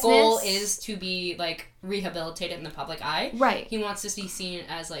his whole goal is to be like rehabilitated in the public eye. Right. He wants to be seen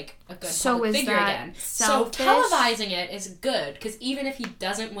as like a good so public figure again. Selfish? So televising it is good, because even if he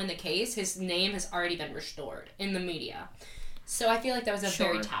doesn't win the case, his name has already been restored in the media. So I feel like that was a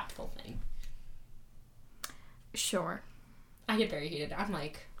very tactful thing. Sure. I get very heated. I'm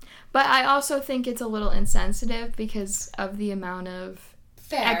like... But I also think it's a little insensitive because of the amount of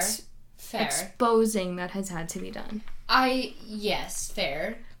exposing that has had to be done. Yes,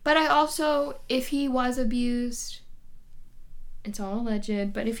 fair. But I also, if he was abused, it's all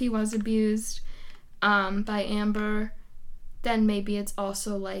alleged, but if he was abused by Amber, then maybe it's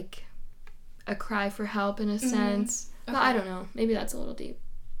also like a cry for help in a sense. Okay. But I don't know. Maybe that's a little deep.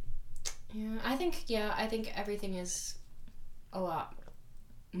 Yeah, I think everything is a lot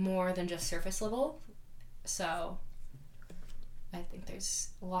more than just surface level. So I think there's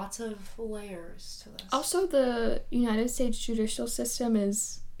lots of layers to this. Also, the United States judicial system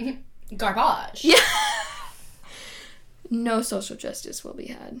is... garbage. Yeah. No social justice will be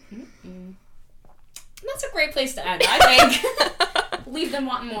had. Mm-mm. That's a great place to end, I think. Leave them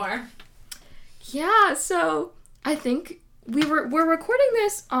wanting more. Yeah, so I think we're recording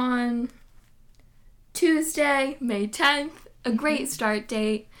this on Tuesday, May 10th. A great start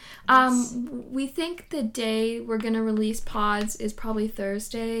date. Yes. We think the day we're going to release pods is probably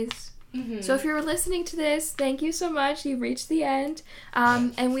Thursdays. Mm-hmm. So if you're listening to this, thank you so much. You've reached the end.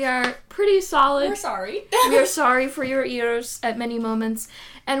 And we are pretty solid. We're sorry. We are sorry for your ears at many moments.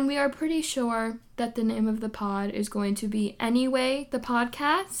 And we are pretty sure that the name of the pod is going to be Anyway, the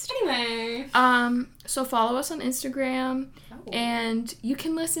podcast. Anyway. So follow us on Instagram. And you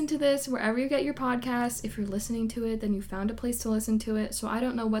can listen to this wherever you get your podcasts. If you're listening to it, then you found a place to listen to it. So I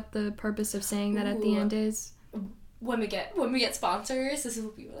don't know what the purpose of saying that at the end is. When we get sponsors, this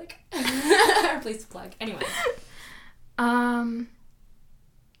will be like our place to plug. Anyway.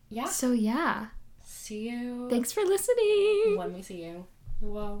 Yeah. So yeah. See you. Thanks for listening. When we see you.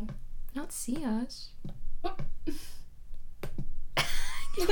 Whoa. Not see us.